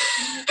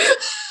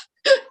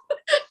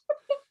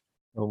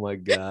 Oh my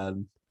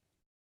God.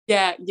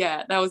 Yeah.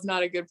 That was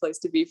not a good place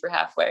to be for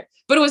halfway,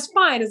 but it was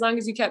fine. As long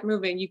as you kept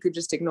moving, you could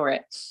just ignore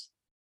it.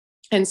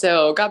 And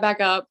so got back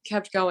up,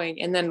 kept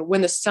going. And then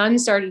when the sun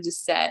started to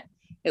set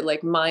at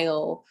like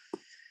mile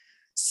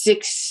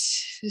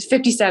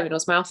 57, it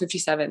was mile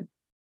 57.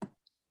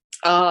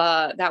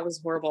 That was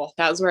horrible.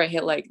 That was where I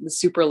hit like the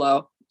super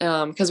low.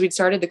 Because we'd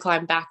started the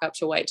climb back up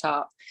to White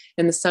Top,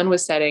 and the sun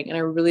was setting, and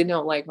I really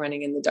don't like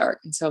running in the dark.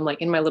 And so I'm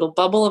like in my little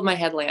bubble of my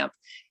headlamp,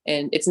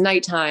 and it's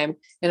nighttime,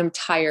 and I'm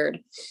tired,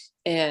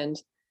 and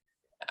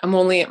I'm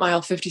only at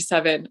mile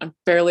 57. I'm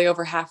barely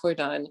over halfway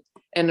done,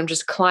 and I'm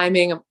just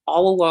climbing. I'm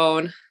all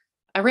alone.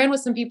 I ran with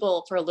some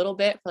people for a little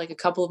bit, for like a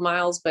couple of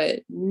miles,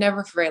 but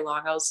never for very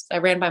long. I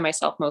ran by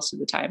myself most of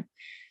the time.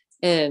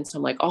 And so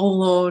I'm like all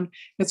alone.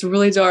 It's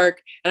really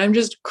dark, and I'm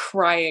just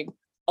crying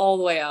all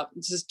the way up.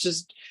 It's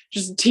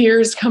just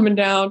tears coming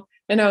down.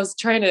 And I was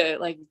trying to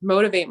like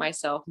motivate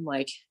myself. I'm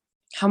like,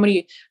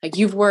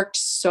 you've worked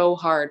so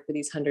hard for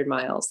these 100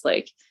 miles,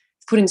 like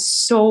put in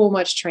so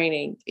much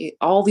training,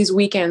 all these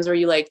weekends where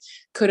you like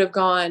could have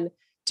gone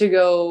to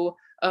go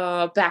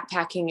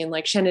backpacking in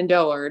like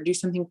Shenandoah or do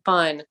something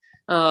fun.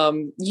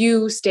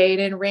 You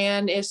stayed and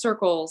ran in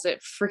circles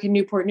at freaking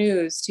Newport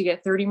News to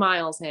get 30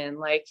 miles in.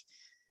 Like,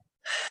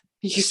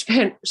 You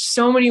spent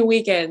so many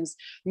weekends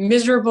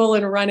miserable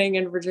and running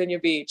in Virginia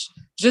Beach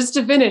just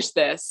to finish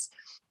this.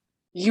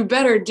 You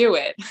better do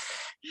it.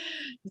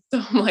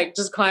 So I'm like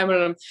just climbing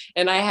them.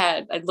 And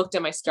I looked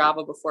at my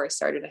Strava before I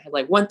started. I had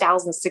like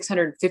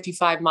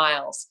 1,655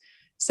 miles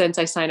since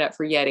I signed up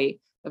for Yeti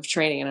of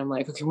training. And I'm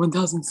like, okay,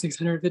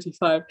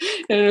 1,655.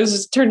 And it was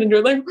just turned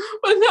into like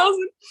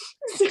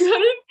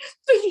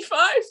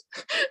 1,655.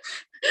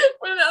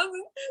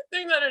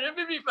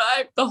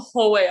 1,655 the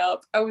whole way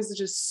up. I was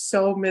just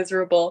so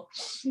miserable,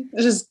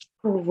 just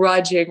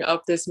trudging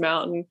up this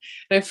mountain.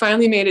 And I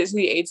finally made it to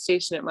the aid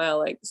station at mile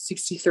like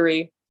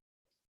 63.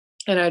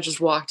 And I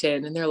just walked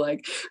in and they're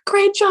like,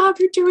 great job,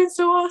 you're doing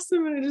so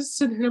awesome. And I just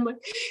stood there and I'm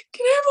like,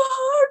 can I have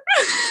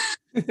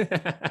a hug?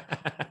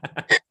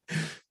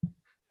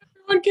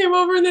 Everyone came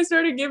over and they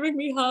started giving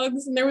me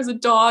hugs, and there was a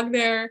dog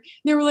there. And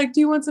they were like,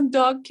 do you want some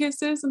dog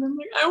kisses? And I'm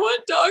like, I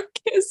want dog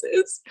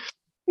kisses.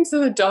 And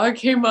so the dog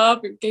came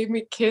up and gave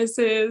me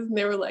kisses, and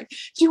they were like,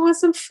 do you want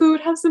some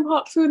food? Have some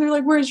hot food. And they're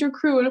like, where's your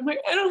crew? And I'm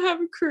like, I don't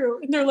have a crew.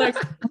 And they're like,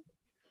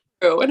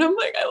 crew. And I'm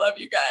like, I love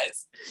you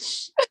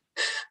guys.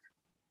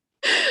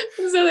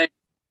 And so they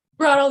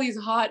brought all these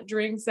hot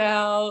drinks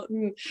out,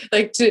 and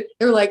like they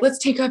were like, let's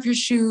take off your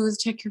shoes,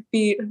 check your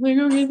feet. I'm like,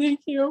 okay, thank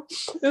you.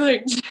 And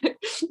like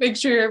make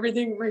sure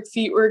my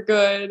feet were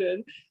good. And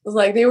it was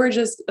like, they were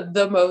just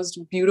the most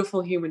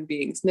beautiful human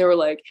beings. And they were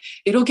like,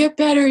 it'll get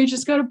better, you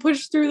just got to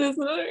push through this.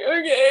 And I'm like,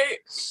 okay.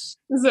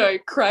 And so I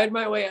cried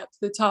my way up to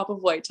the top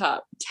of White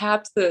Top,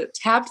 tapped the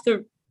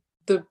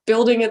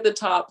building at the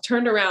top,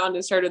 turned around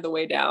and started the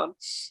way down.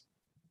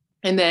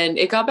 And then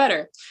it got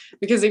better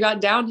because it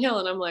got downhill,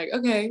 and I'm like,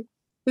 okay,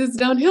 this is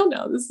downhill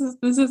now. This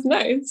is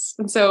nice.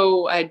 And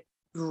so I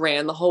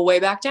ran the whole way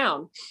back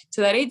down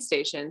to that aid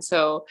station.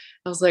 So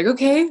I was like,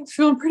 okay,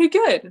 feeling pretty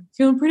good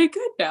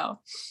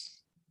now.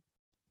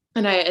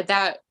 And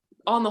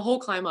on the whole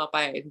climb up,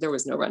 there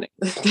was no running.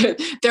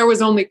 There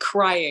was only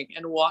crying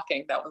and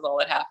walking. That was all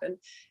that happened.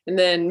 And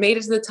then made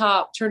it to the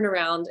top, turned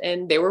around,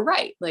 and they were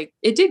right. Like,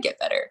 it did get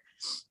better.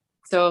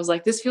 So I was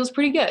like, this feels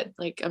pretty good.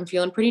 Like, I'm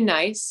feeling pretty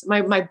nice.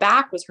 My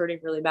back was hurting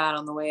really bad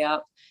on the way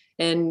up.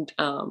 And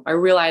I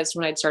realized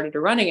when I'd started to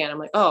run again, I'm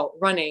like, oh,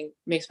 running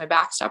makes my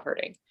back stop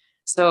hurting.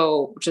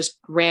 So just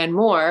ran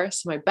more.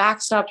 So my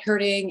back stopped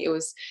hurting. It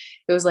was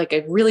like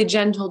a really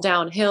gentle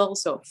downhill.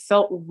 So it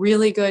felt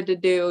really good to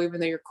do, even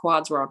though your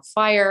quads were on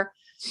fire.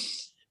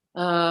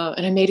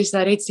 And I made it to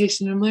that aid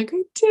station. And I'm like,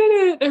 I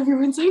did it.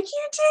 Everyone's like,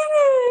 you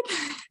did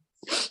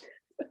it.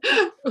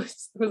 It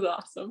was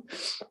awesome.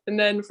 And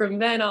then from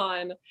then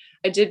on,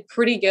 I did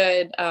pretty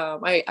good.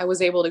 I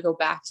was able to go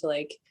back to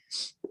like,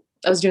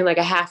 I was doing like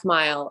a half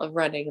mile of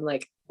running and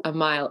like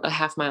a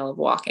half mile of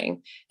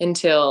walking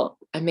until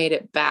I made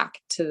it back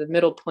to the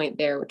middle point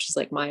there, which is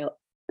like mile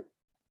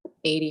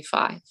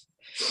 85.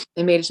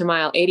 I made it to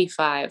mile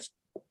 85.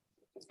 I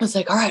was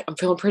like, all right, I'm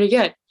feeling pretty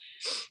good.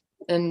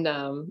 And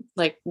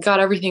like got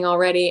everything all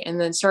ready,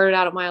 and then started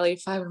out at mile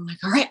 85. And I'm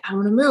like, all right, I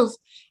want to move.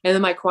 And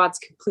then my quads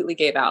completely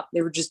gave out.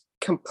 They were just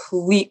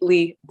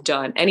completely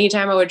done.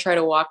 Anytime I would try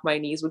to walk, my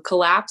knees would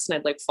collapse and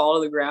I'd like fall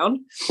to the ground.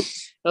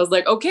 I was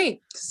like,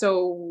 okay,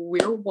 so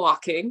we're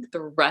walking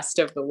the rest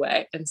of the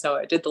way. And so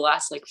I did the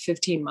last like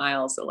 15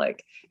 miles at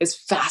like as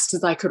fast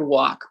as I could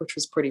walk, which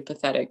was pretty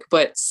pathetic,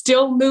 but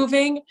still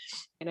moving.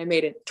 And I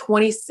made it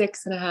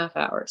 26 and a half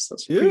hours. So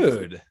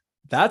dude,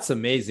 that's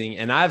amazing.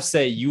 And I've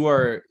say you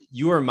are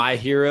my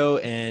hero.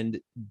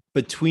 And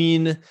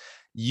between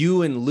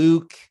you and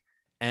Luke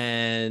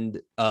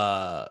and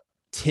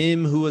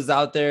Tim, who was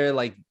out there,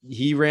 like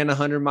he ran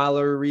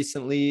 100-miler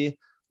recently.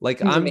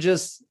 Like I'm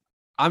just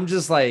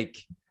like,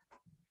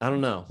 I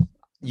don't know.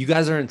 You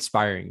guys are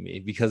inspiring me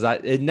because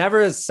it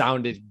never has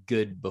sounded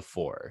good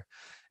before.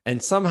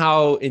 And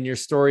somehow in your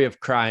story of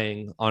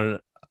crying on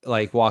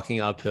like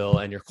walking uphill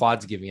and your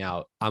quads giving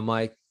out, I'm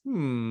like,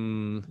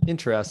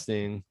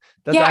 interesting.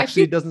 That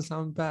actually doesn't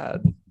sound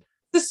bad.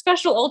 The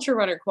special ultra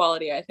runner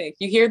quality, I think.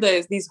 You hear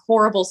these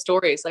horrible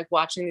stories, like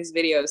watching these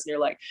videos,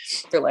 and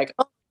they're like,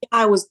 oh,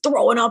 I was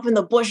throwing up in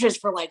the bushes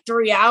for like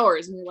 3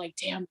 hours. And you're like,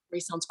 damn,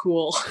 that sounds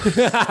cool.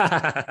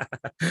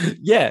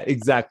 Yeah,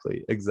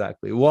 exactly.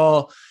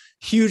 Well,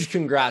 huge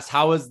congrats.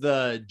 How was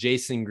the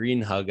Jason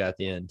Green hug at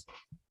the end?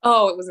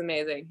 Oh, it was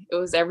amazing. It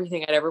was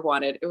everything I'd ever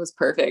wanted. It was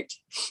perfect.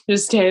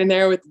 Just standing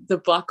there with the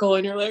buckle,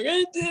 and you're like,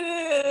 I did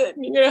it.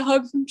 And you get a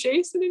hug from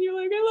Jason, and you're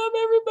like, I love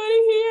everybody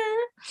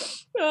here.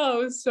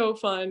 Oh, it was so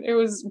fun. It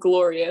was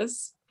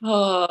glorious.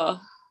 Oh,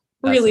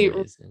 really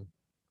amazing.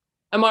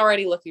 I'm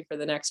already looking for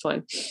the next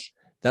one.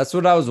 That's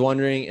what I was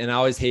wondering. And I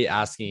always hate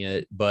asking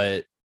it,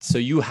 but so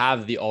you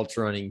have the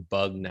ultra running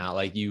bug now,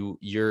 like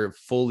you're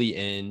fully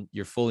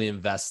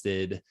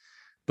invested,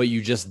 but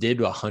you just did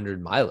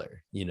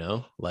 100-miler,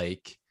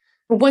 like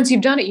once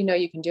you've done it,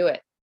 you can do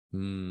it.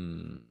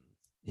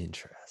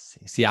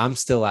 Interesting. See, I'm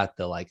still at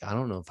the, like, I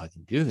don't know if I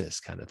can do this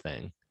kind of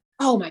thing.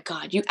 Oh my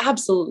God. You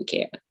absolutely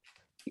can.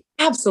 You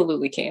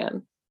absolutely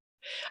can.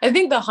 I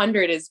think the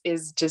 100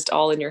 is just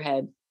all in your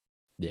head.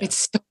 Yeah.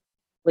 It's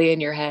totally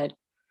in your head.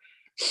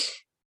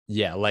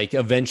 Yeah, like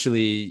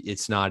eventually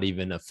it's not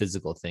even a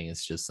physical thing,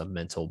 it's just a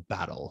mental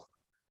battle.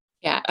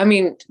 Yeah. I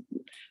mean,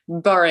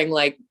 barring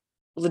like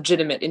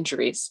legitimate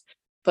injuries,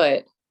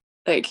 but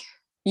like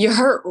you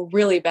hurt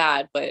really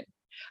bad. But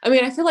I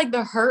mean, I feel like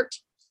the hurt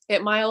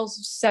at mile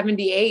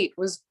 78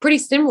 was pretty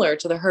similar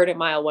to the hurt at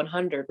mile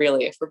 100,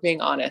 really, if we're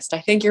being honest.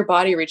 I think your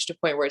body reached a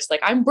point where it's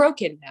like, I'm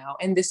broken now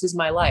and this is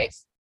my life.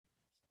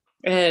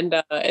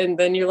 And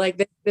then you're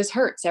like, this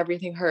hurts,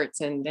 everything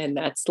hurts, and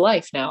that's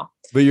life now.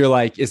 But you're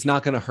like, it's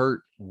not going to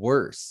hurt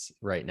worse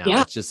right now.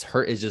 Yeah. It's just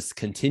hurt. It just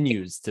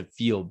continues to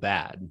feel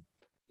bad.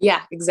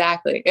 Yeah,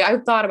 exactly.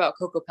 I've thought about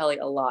Kokopelli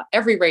a lot.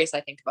 Every race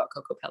I think about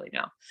Kokopelli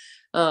now.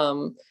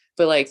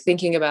 But like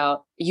thinking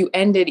about, you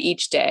ended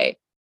each day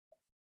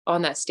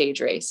on that stage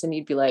race and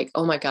you'd be like,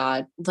 oh my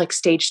God, like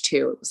stage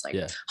 2, it was like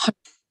Yeah. 100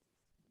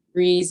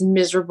 degrees,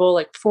 miserable,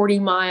 like 40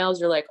 miles.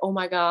 You're like, oh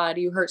my God,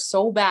 you hurt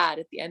so bad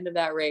at the end of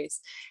that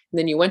race. And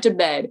then you went to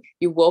bed,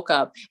 you woke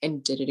up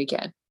and did it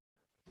again.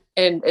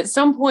 And at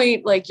some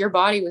point, like your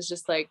body was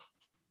just like,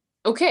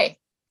 okay,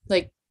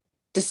 like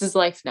this is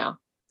life now.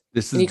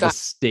 This And is you the got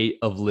state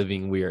of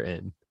living we are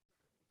in.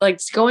 like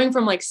going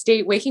from like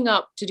waking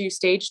up to do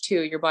stage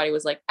 2, your body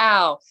was like,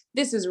 ow,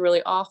 this is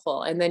really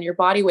awful. And then your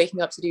body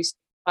waking up to do stage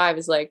 5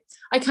 is like,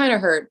 I kind of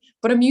hurt,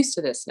 but I'm used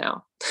to this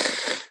now.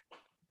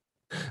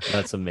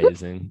 That's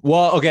amazing.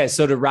 Well, okay.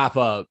 So to wrap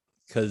up,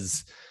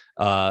 because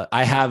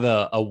I have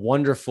a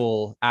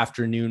wonderful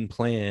afternoon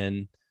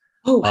plan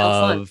Oh, how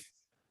fun. of,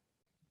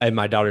 and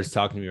my daughter's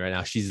talking to me right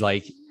now. She's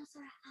like,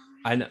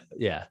 I know.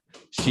 Yeah.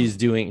 She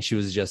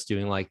was just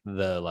doing like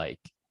the like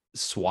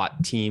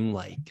SWAT team.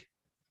 Like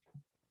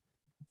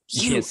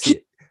you can't see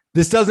it.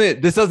 This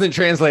doesn't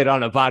translate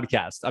on a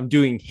podcast. I'm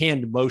doing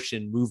hand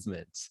motion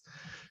movements.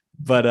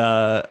 But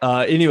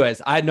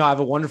anyways, I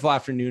have a wonderful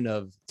afternoon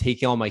of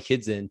taking all my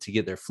kids in to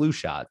get their flu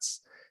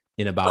shots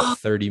in about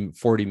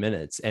 30-40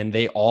 minutes. And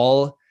they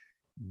all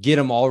get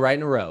them all right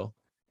in a row.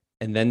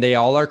 And then they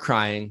all are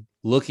crying,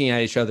 looking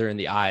at each other in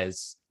the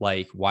eyes,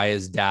 like, why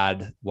is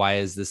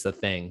this a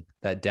thing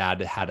that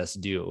dad had us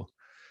do?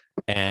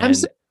 And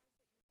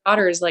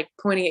Daughter is like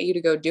pointing at you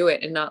to go do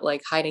it and not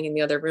like hiding in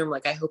the other room.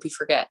 Like, I hope he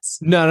forgets.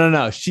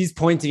 no. She's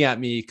pointing at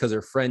me because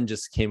her friend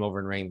just came over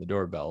and rang the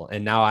doorbell.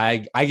 And now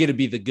I get to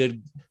be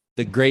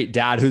the great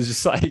dad who's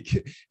just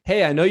like,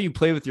 hey, I know you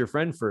play with your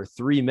friend for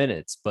 3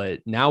 minutes,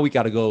 but now we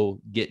got to go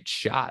get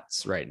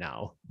shots right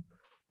now.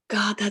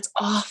 God, that's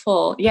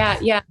awful. Yeah.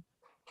 Yeah.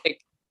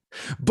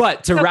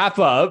 But to wrap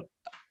up,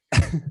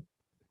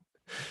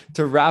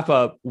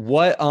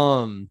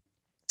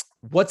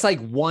 what's like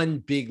one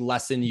big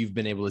lesson you've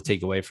been able to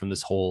take away from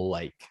this whole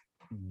like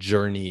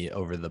journey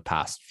over the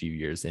past few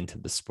years into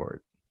the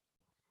sport?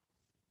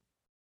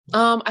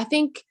 I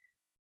think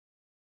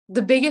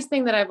the biggest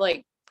thing that I've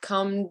like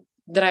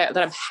that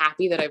I'm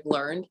happy that I've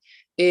learned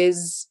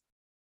is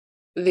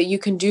that you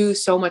can do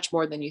so much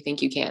more than you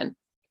think you can.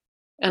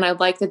 And I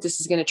like that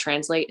this is going to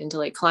translate into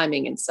like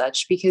climbing and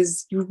such,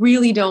 because you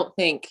really don't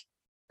think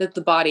that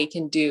the body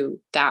can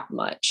do that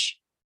much,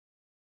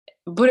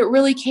 but it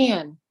really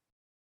can.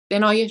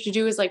 And all you have to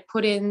do is like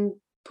put in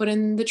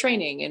the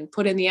training and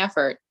put in the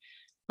effort,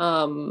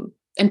 and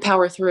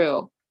power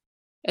through.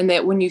 And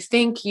that when you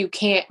think you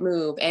can't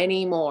move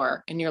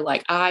anymore and you're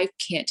like, I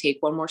can't take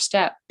one more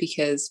step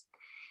because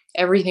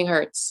everything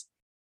hurts,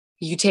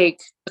 you take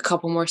a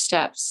couple more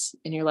steps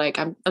and you're like,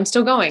 I'm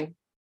still going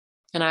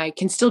and I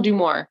can still do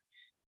more.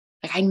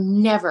 Like I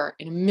never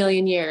in a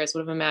million years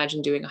would have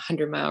imagined doing a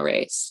 100-mile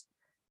race.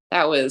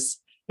 That was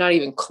not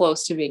even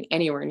close to being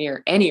anywhere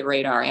near any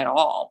radar at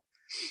all.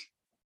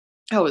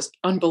 I was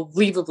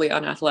unbelievably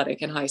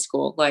unathletic in high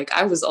school. Like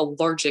I was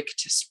allergic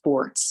to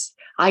sports.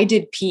 I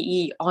did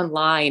PE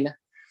online.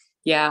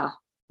 Yeah.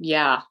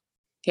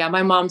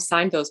 My mom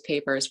signed those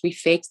papers. We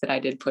faked that I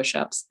did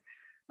push-ups.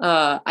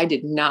 I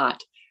did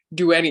not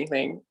do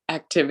anything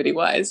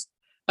activity-wise.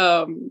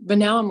 But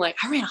now I'm like,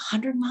 I ran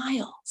 100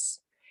 miles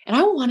and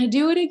I want to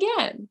do it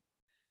again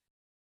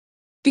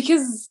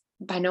because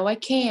I know I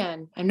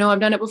can. I know I've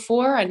done it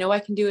before. I know I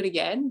can do it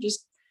again.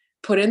 Just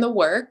put in the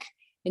work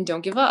and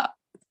don't give up.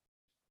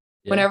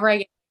 Yeah. Whenever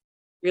I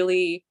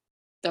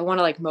want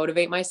to like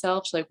motivate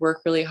myself to like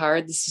work really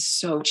hard. This is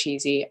so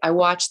cheesy. I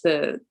watched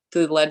the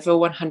Leadville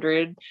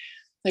 100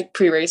 like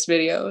pre-race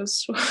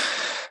videos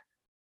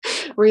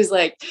where he's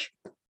like,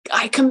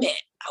 I commit,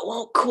 I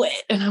won't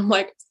quit. And I'm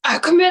like, I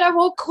commit, I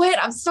won't quit.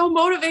 I'm so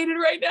motivated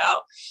right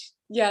now.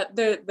 Yeah,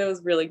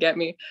 those really get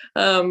me.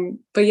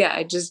 But yeah,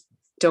 I just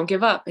don't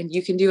give up and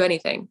you can do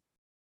anything.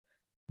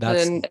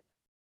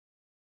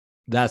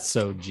 That's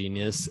so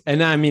genius.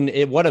 And I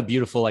mean, what a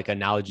beautiful like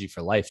analogy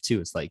for life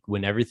too. It's like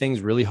when everything's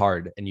really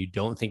hard and you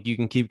don't think you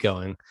can keep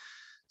going,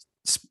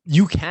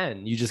 you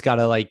can. You just got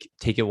to like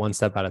take it one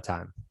step at a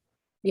time.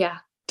 Yeah,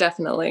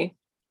 definitely.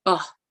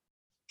 Oh,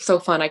 so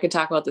fun. I could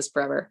talk about this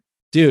forever.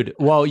 Dude,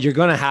 well, you're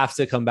going to have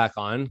to come back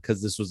on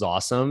because this was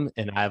awesome.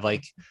 And I have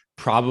like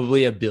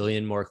probably a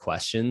billion more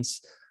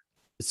questions.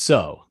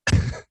 So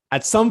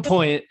at some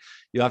point,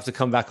 you'll have to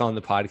come back on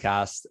the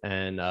podcast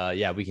and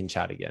yeah, we can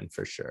chat again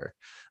for sure.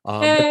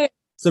 Hey.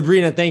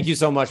 Sabrina, thank you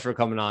so much for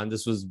coming on.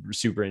 This was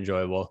super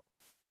enjoyable.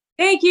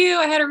 Thank you.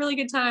 I had a really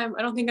good time.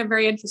 I don't think I'm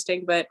very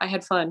interesting, but I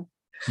had fun.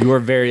 You are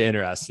very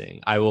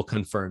interesting. I will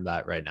confirm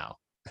that right now.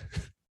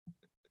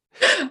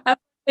 I'm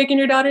taking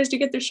your daughters to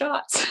get their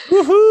shots.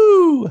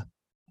 Woohoo!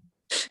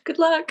 Good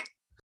luck.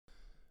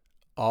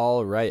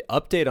 All right.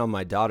 Update on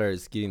my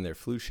daughters getting their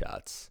flu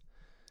shots.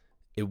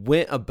 It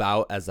went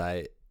about as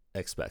I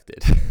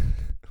expected,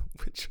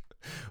 which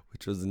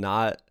was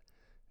not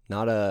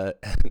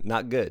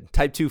good.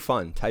 Type 2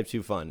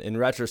 fun. In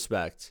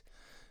retrospect,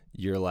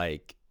 you're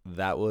like,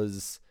 that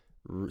was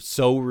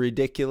so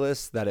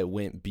ridiculous that it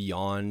went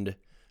beyond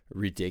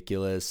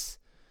ridiculous,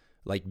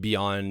 like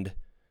beyond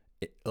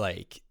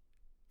like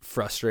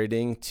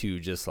frustrating to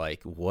just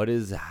like, what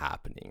is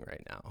happening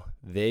right now?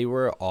 They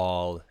were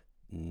all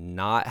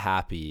not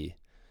happy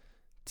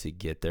to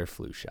get their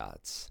flu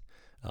shots.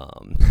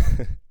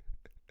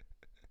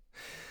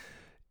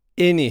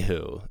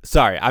 Anywho,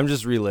 sorry, I'm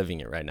just reliving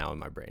it right now in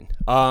my brain.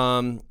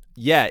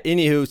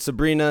 Anywho,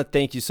 Sabrina,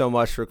 thank you so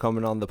much for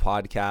coming on the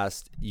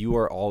podcast. You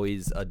are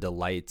always a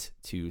delight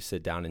to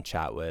sit down and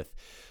chat with.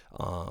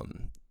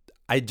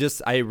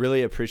 I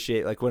really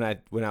appreciate, like, when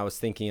I was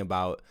thinking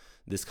about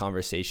this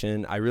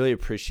conversation, I really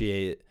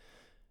appreciate,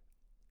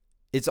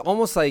 it's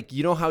almost like,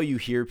 you know how you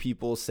hear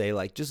people say,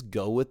 like, just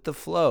go with the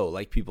flow.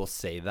 Like, people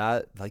say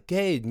that, like,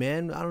 hey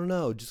man, I don't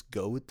know, just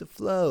go with the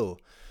flow.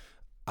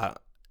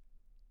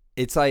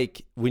 It's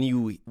like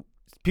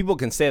people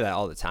can say that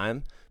all the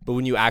time, but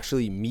when you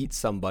actually meet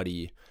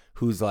somebody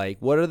who's like,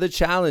 what are the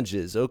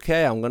challenges?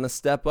 Okay, I'm going to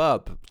step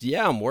up.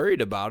 Yeah, I'm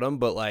worried about them,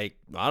 but like,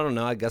 I don't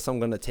know, I guess I'm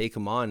going to take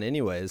them on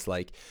anyways.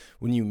 Like,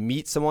 when you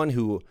meet someone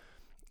who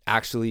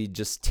actually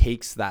just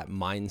takes that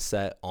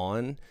mindset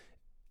on,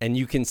 and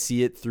you can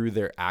see it through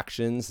their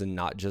actions and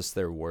not just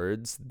their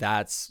words,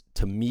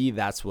 to me,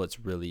 that's what's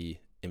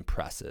really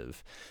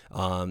impressive.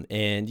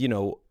 And, you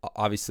know,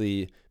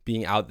 obviously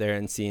being out there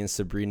and seeing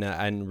Sabrina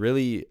and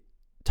really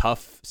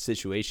tough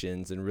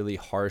situations and really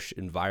harsh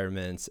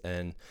environments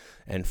and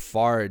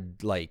far,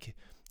 like,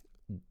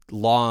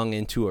 long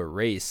into a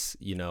race,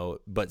 you know,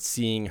 but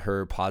seeing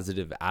her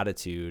positive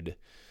attitude,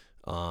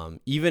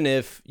 even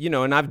if, you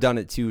know, and I've done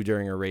it too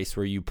during a race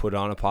where you put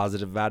on a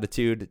positive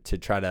attitude to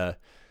try to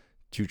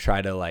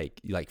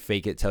like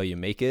fake it till you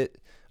make it,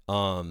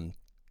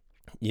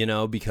 you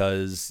know,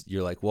 because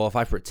you're like, well, if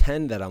I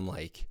pretend that I'm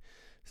like,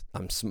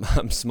 I'm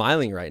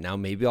smiling right now,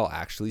 maybe I'll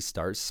actually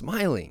start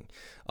smiling.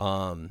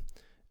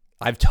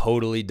 I've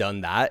totally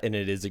done that, and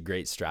it is a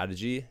great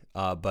strategy.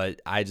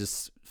 But I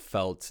just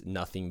felt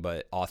nothing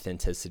but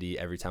authenticity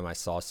every time I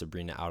saw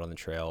Sabrina out on the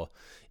trail,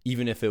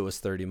 even if it was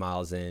 30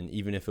 miles in,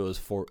 even if it was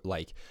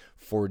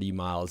 40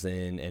 miles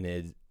in and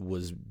it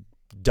was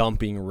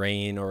dumping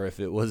rain, or if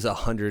it was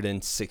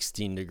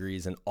 116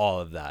 degrees and all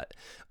of that.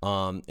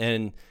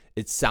 And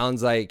it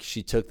sounds like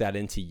she took that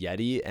into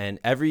Yeti, and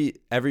every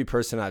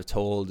person I've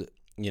told,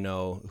 you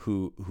know,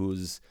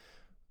 who's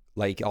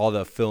like all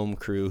the film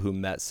crew who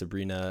met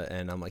Sabrina,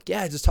 and I'm like,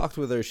 yeah, I just talked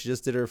with her. She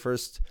just did her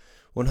first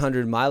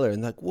 100 miler,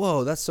 and like,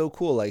 whoa, that's so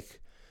cool. Like,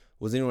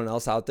 was anyone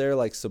else out there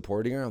like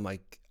supporting her? I'm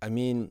like, I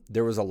mean,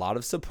 there was a lot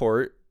of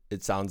support,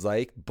 it sounds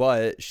like,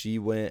 but she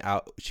went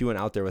out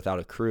there without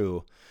a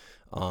crew.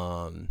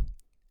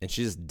 And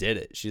she just did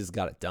it. She just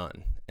got it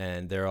done.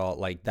 And they're all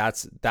like,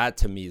 that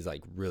to me is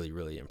like really,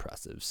 really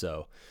impressive.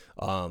 So,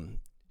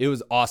 it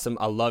was awesome.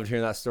 I loved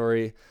hearing that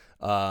story.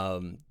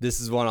 This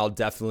is one I'll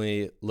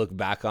definitely look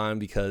back on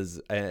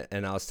because,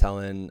 and I was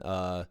telling,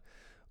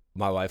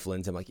 my wife,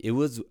 Lindsay, I'm like,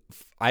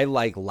 I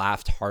like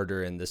laughed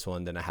harder in this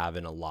one than I have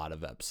in a lot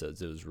of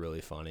episodes. It was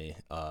really funny.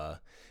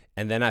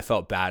 And then I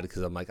felt bad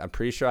because I'm like, I'm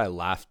pretty sure I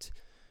laughed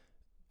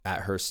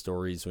at her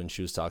stories when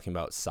she was talking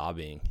about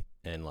sobbing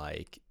and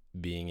like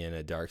being in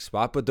a dark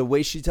spot, but the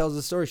way she tells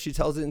the story, she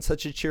tells it in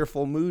such a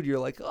cheerful mood. You're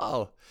like,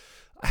 oh,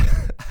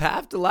 I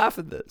have to laugh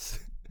at this.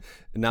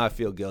 And now I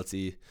feel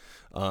guilty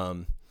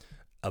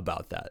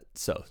about that.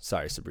 So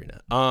sorry, Sabrina.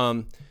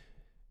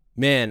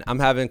 Man, I'm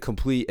having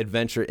complete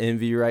adventure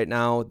envy right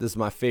now. This is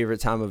my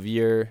favorite time of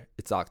year.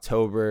 It's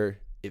October.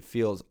 It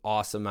feels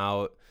awesome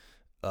out.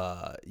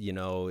 You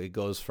know, it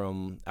goes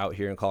from out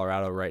here in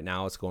Colorado right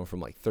now, it's going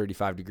from like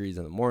 35 degrees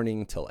in the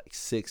morning to like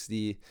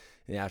 60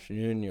 in the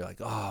afternoon. You're like,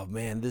 oh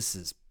man, this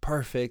is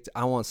perfect.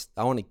 I want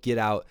to get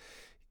out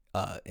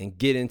and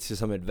get into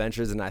some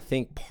adventures. And I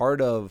think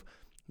part of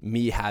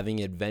me having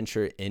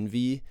adventure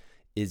envy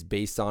is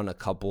based on a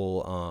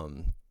couple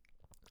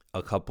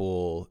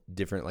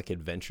different like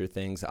adventure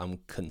things I'm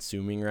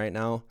consuming right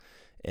now.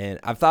 And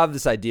I've thought of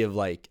this idea of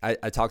like,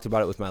 I talked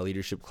about it with my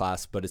leadership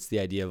class, but it's the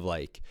idea of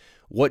like,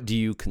 what do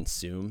you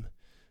consume?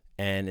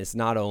 And it's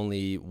not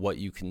only what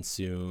you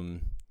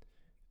consume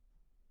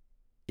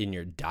in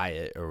your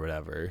diet or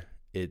whatever,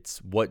 it's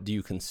what do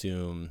you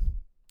consume,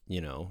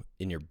 you know,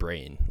 in your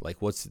brain?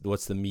 Like what's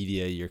the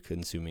media you're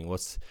consuming?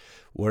 What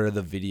are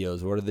the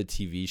videos? What are the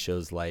TV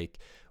shows like?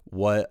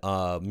 What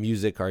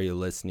music are you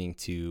listening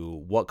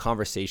to? What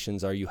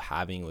conversations are you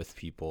having with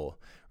people,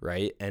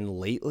 right? And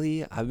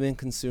lately I've been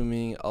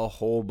consuming a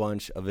whole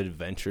bunch of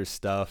adventure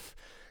stuff,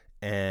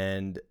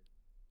 and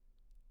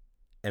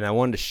and I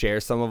wanted to share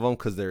some of them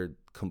because they're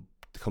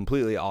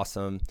completely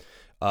awesome.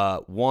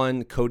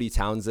 One, Cody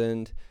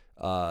Townsend,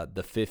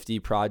 the 50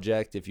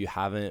 Project. If you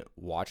haven't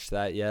watched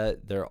that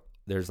yet,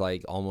 there's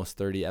like almost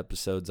 30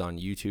 episodes on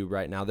YouTube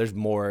right now. There's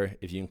more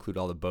if you include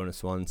all the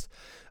bonus ones.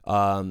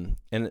 And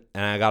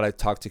I got to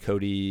talk to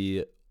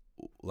Cody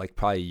like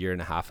probably a year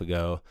and a half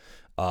ago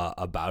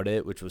about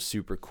it, which was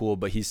super cool.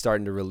 But he's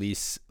starting to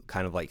release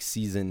kind of like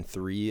season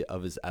 3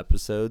 of his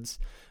episodes.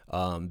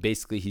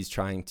 Basically, he's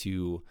trying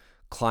to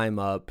climb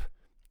up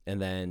and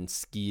then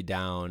ski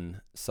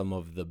down some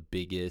of the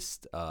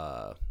biggest,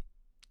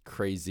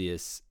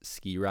 craziest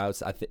ski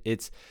routes.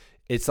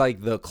 It's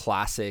like the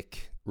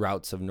classic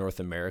routes of North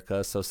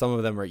America. So some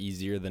of them are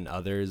easier than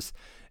others.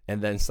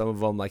 And then some of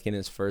them, like in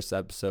his first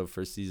episode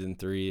for season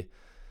 3,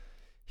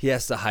 he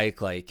has to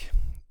hike like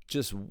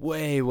just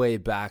way, way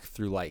back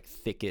through like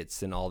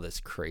thickets and all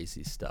this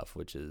crazy stuff,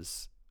 which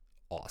is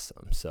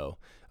awesome. So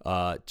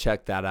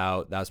check that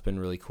out. That's been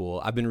really cool.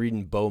 I've been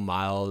reading Bo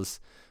Miles'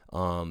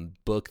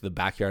 book, The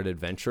Backyard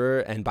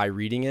Adventurer. And by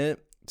reading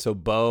it, so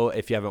Bo,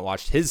 if you haven't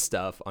watched his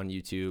stuff on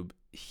YouTube,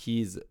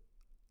 he's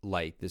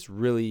like this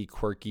really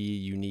quirky,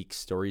 unique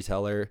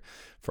storyteller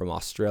from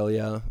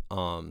Australia.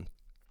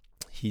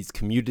 He's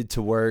commuted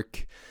to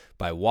work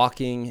by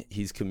walking.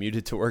 He's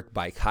commuted to work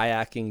by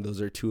kayaking.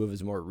 Those are 2 of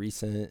his more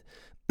recent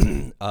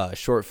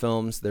short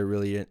films. They're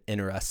really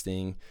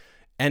interesting.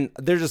 And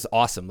they're just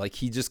awesome. Like,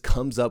 he just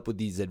comes up with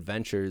these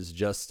adventures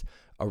just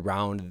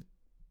around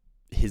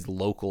his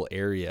local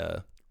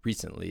area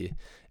recently.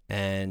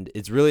 And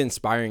it's really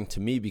inspiring to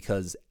me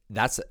because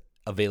that's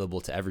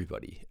available to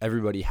everybody.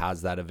 Everybody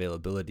has that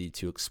availability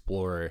to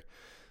explore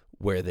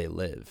where they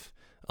live.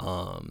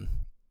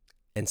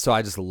 And so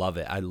I just love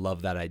it. I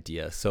love that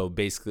idea. So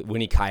basically, when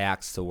he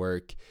kayaks to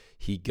work,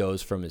 he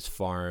goes from his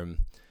farm,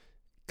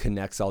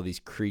 connects all these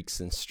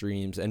creeks and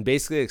streams, and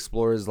basically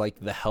explores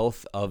like the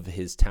health of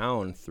his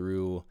town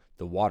through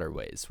the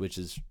waterways, which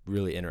is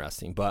really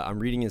interesting. But I'm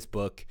reading his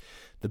book,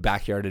 The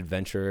Backyard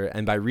Adventurer,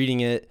 and by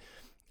reading it,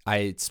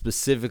 I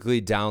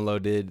specifically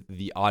downloaded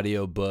the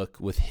audio book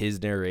with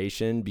his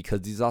narration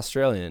because he's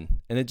Australian,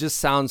 and it just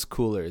sounds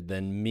cooler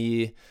than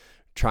me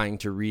trying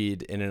to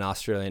read in an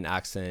Australian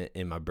accent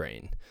in my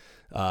brain.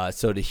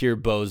 So to hear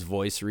Bo's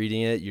voice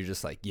reading it, you're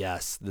just like,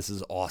 yes, this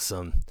is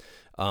awesome.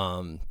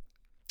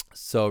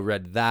 So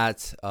read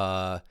that.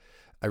 I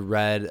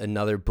read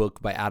another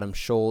book by Adam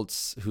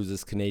Schultz, who's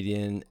this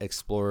Canadian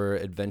explorer,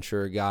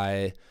 adventurer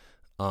guy.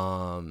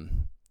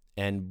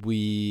 And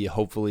we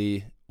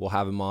hopefully will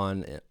have him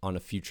on a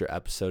future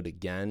episode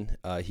again.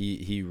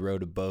 He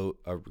rode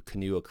a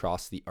canoe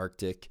across the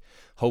Arctic.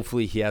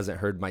 Hopefully he hasn't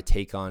heard my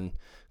take on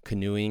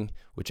canoeing,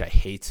 which I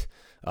hate.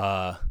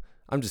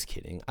 I'm just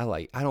kidding.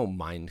 I don't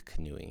mind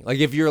canoeing. Like,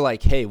 if you're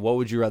like, hey, what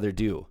would you rather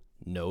do?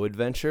 No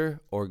adventure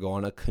or go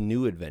on a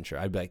canoe adventure?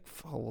 I'd be like,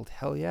 oh, well,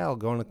 hell yeah, I'll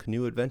go on a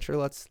canoe adventure.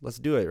 Let's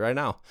do it right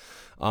now.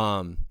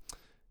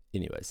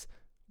 Anyways,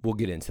 we'll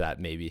get into that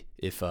maybe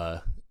if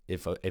I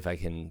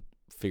can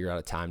figure out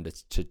a time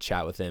to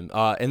chat with him.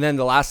 And then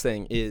the last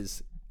thing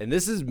is, and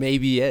this is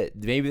maybe it.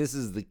 Maybe this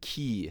is the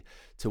key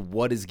to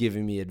what is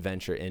giving me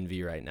adventure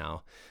envy right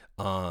now.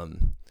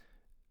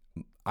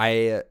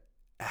 I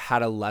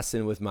had a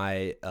lesson with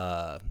my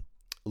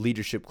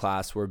leadership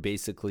class where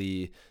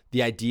basically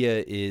the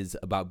idea is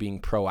about being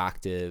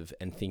proactive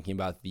and thinking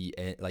about the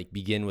end, like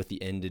begin with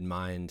the end in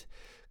mind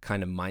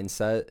kind of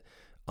mindset.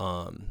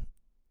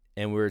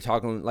 And we were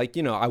talking like,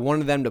 I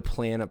wanted them to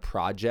plan a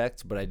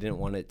project, but I didn't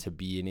want it to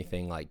be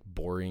anything like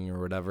boring or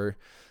whatever.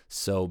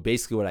 So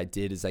basically what I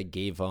did is I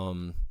gave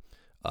them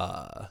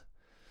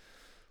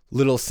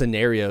little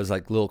scenarios,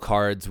 like little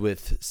cards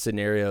with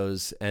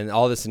scenarios, and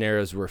all the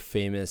scenarios were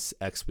famous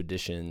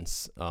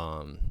expeditions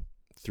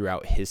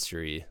throughout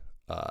history,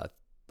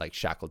 like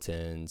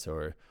Shackleton's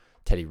or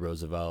Teddy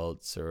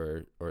Roosevelt's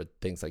or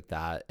things like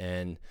that.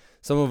 And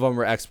some of them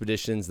were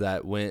expeditions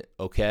that went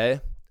okay,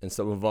 and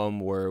some of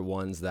them were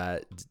ones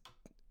that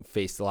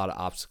faced a lot of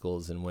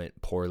obstacles and went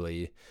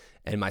poorly.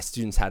 And my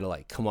students had to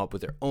like come up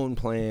with their own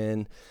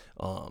plan.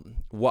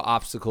 What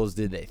obstacles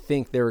did they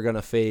think they were going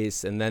to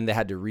face? And then they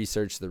had to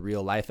research the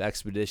real life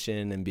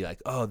expedition and be like,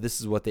 oh,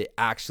 this is what they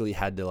actually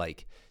had to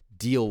like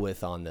deal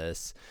with on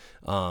this,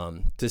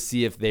 to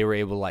see if they were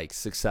able to like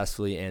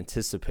successfully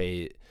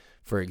anticipate,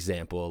 for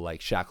example,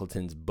 like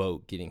Shackleton's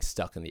boat getting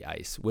stuck in the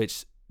ice,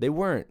 which they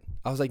weren't.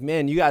 I was like,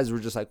 man, you guys were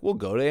just like, we'll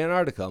go to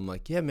Antarctica. I'm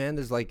like, yeah, man,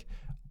 there's like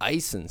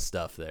ice and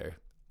stuff there.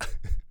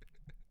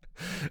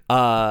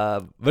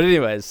 But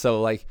anyways,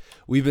 so like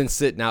we've been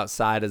sitting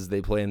outside as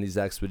they plan these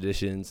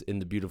expeditions in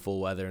the beautiful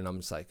weather, and I'm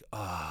just like,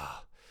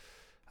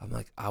 I'm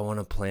like, I want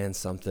to plan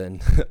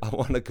something. I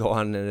want to go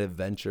on an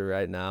adventure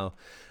right now.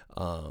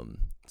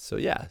 So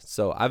yeah,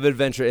 so I have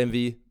adventure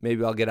envy.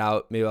 Maybe I'll get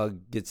out. Maybe I'll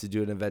get to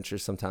do an adventure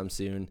sometime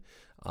soon.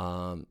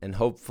 And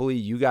hopefully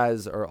you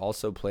guys are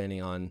also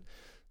planning on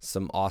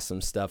some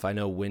awesome stuff. I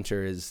know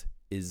winter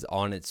is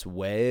on its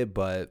way,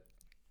 but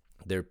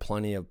there are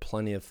plenty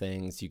of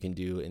things you can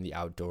do in the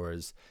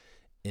outdoors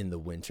in the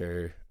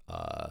winter.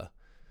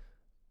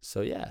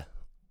 So yeah,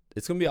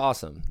 it's going to be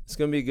awesome. It's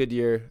going to be a good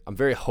year. I'm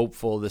very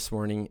hopeful this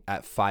morning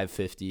at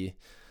 5:50.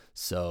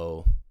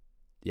 So,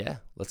 yeah,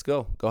 let's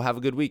go. Go have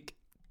a good week.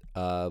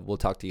 We'll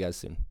talk to you guys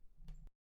soon.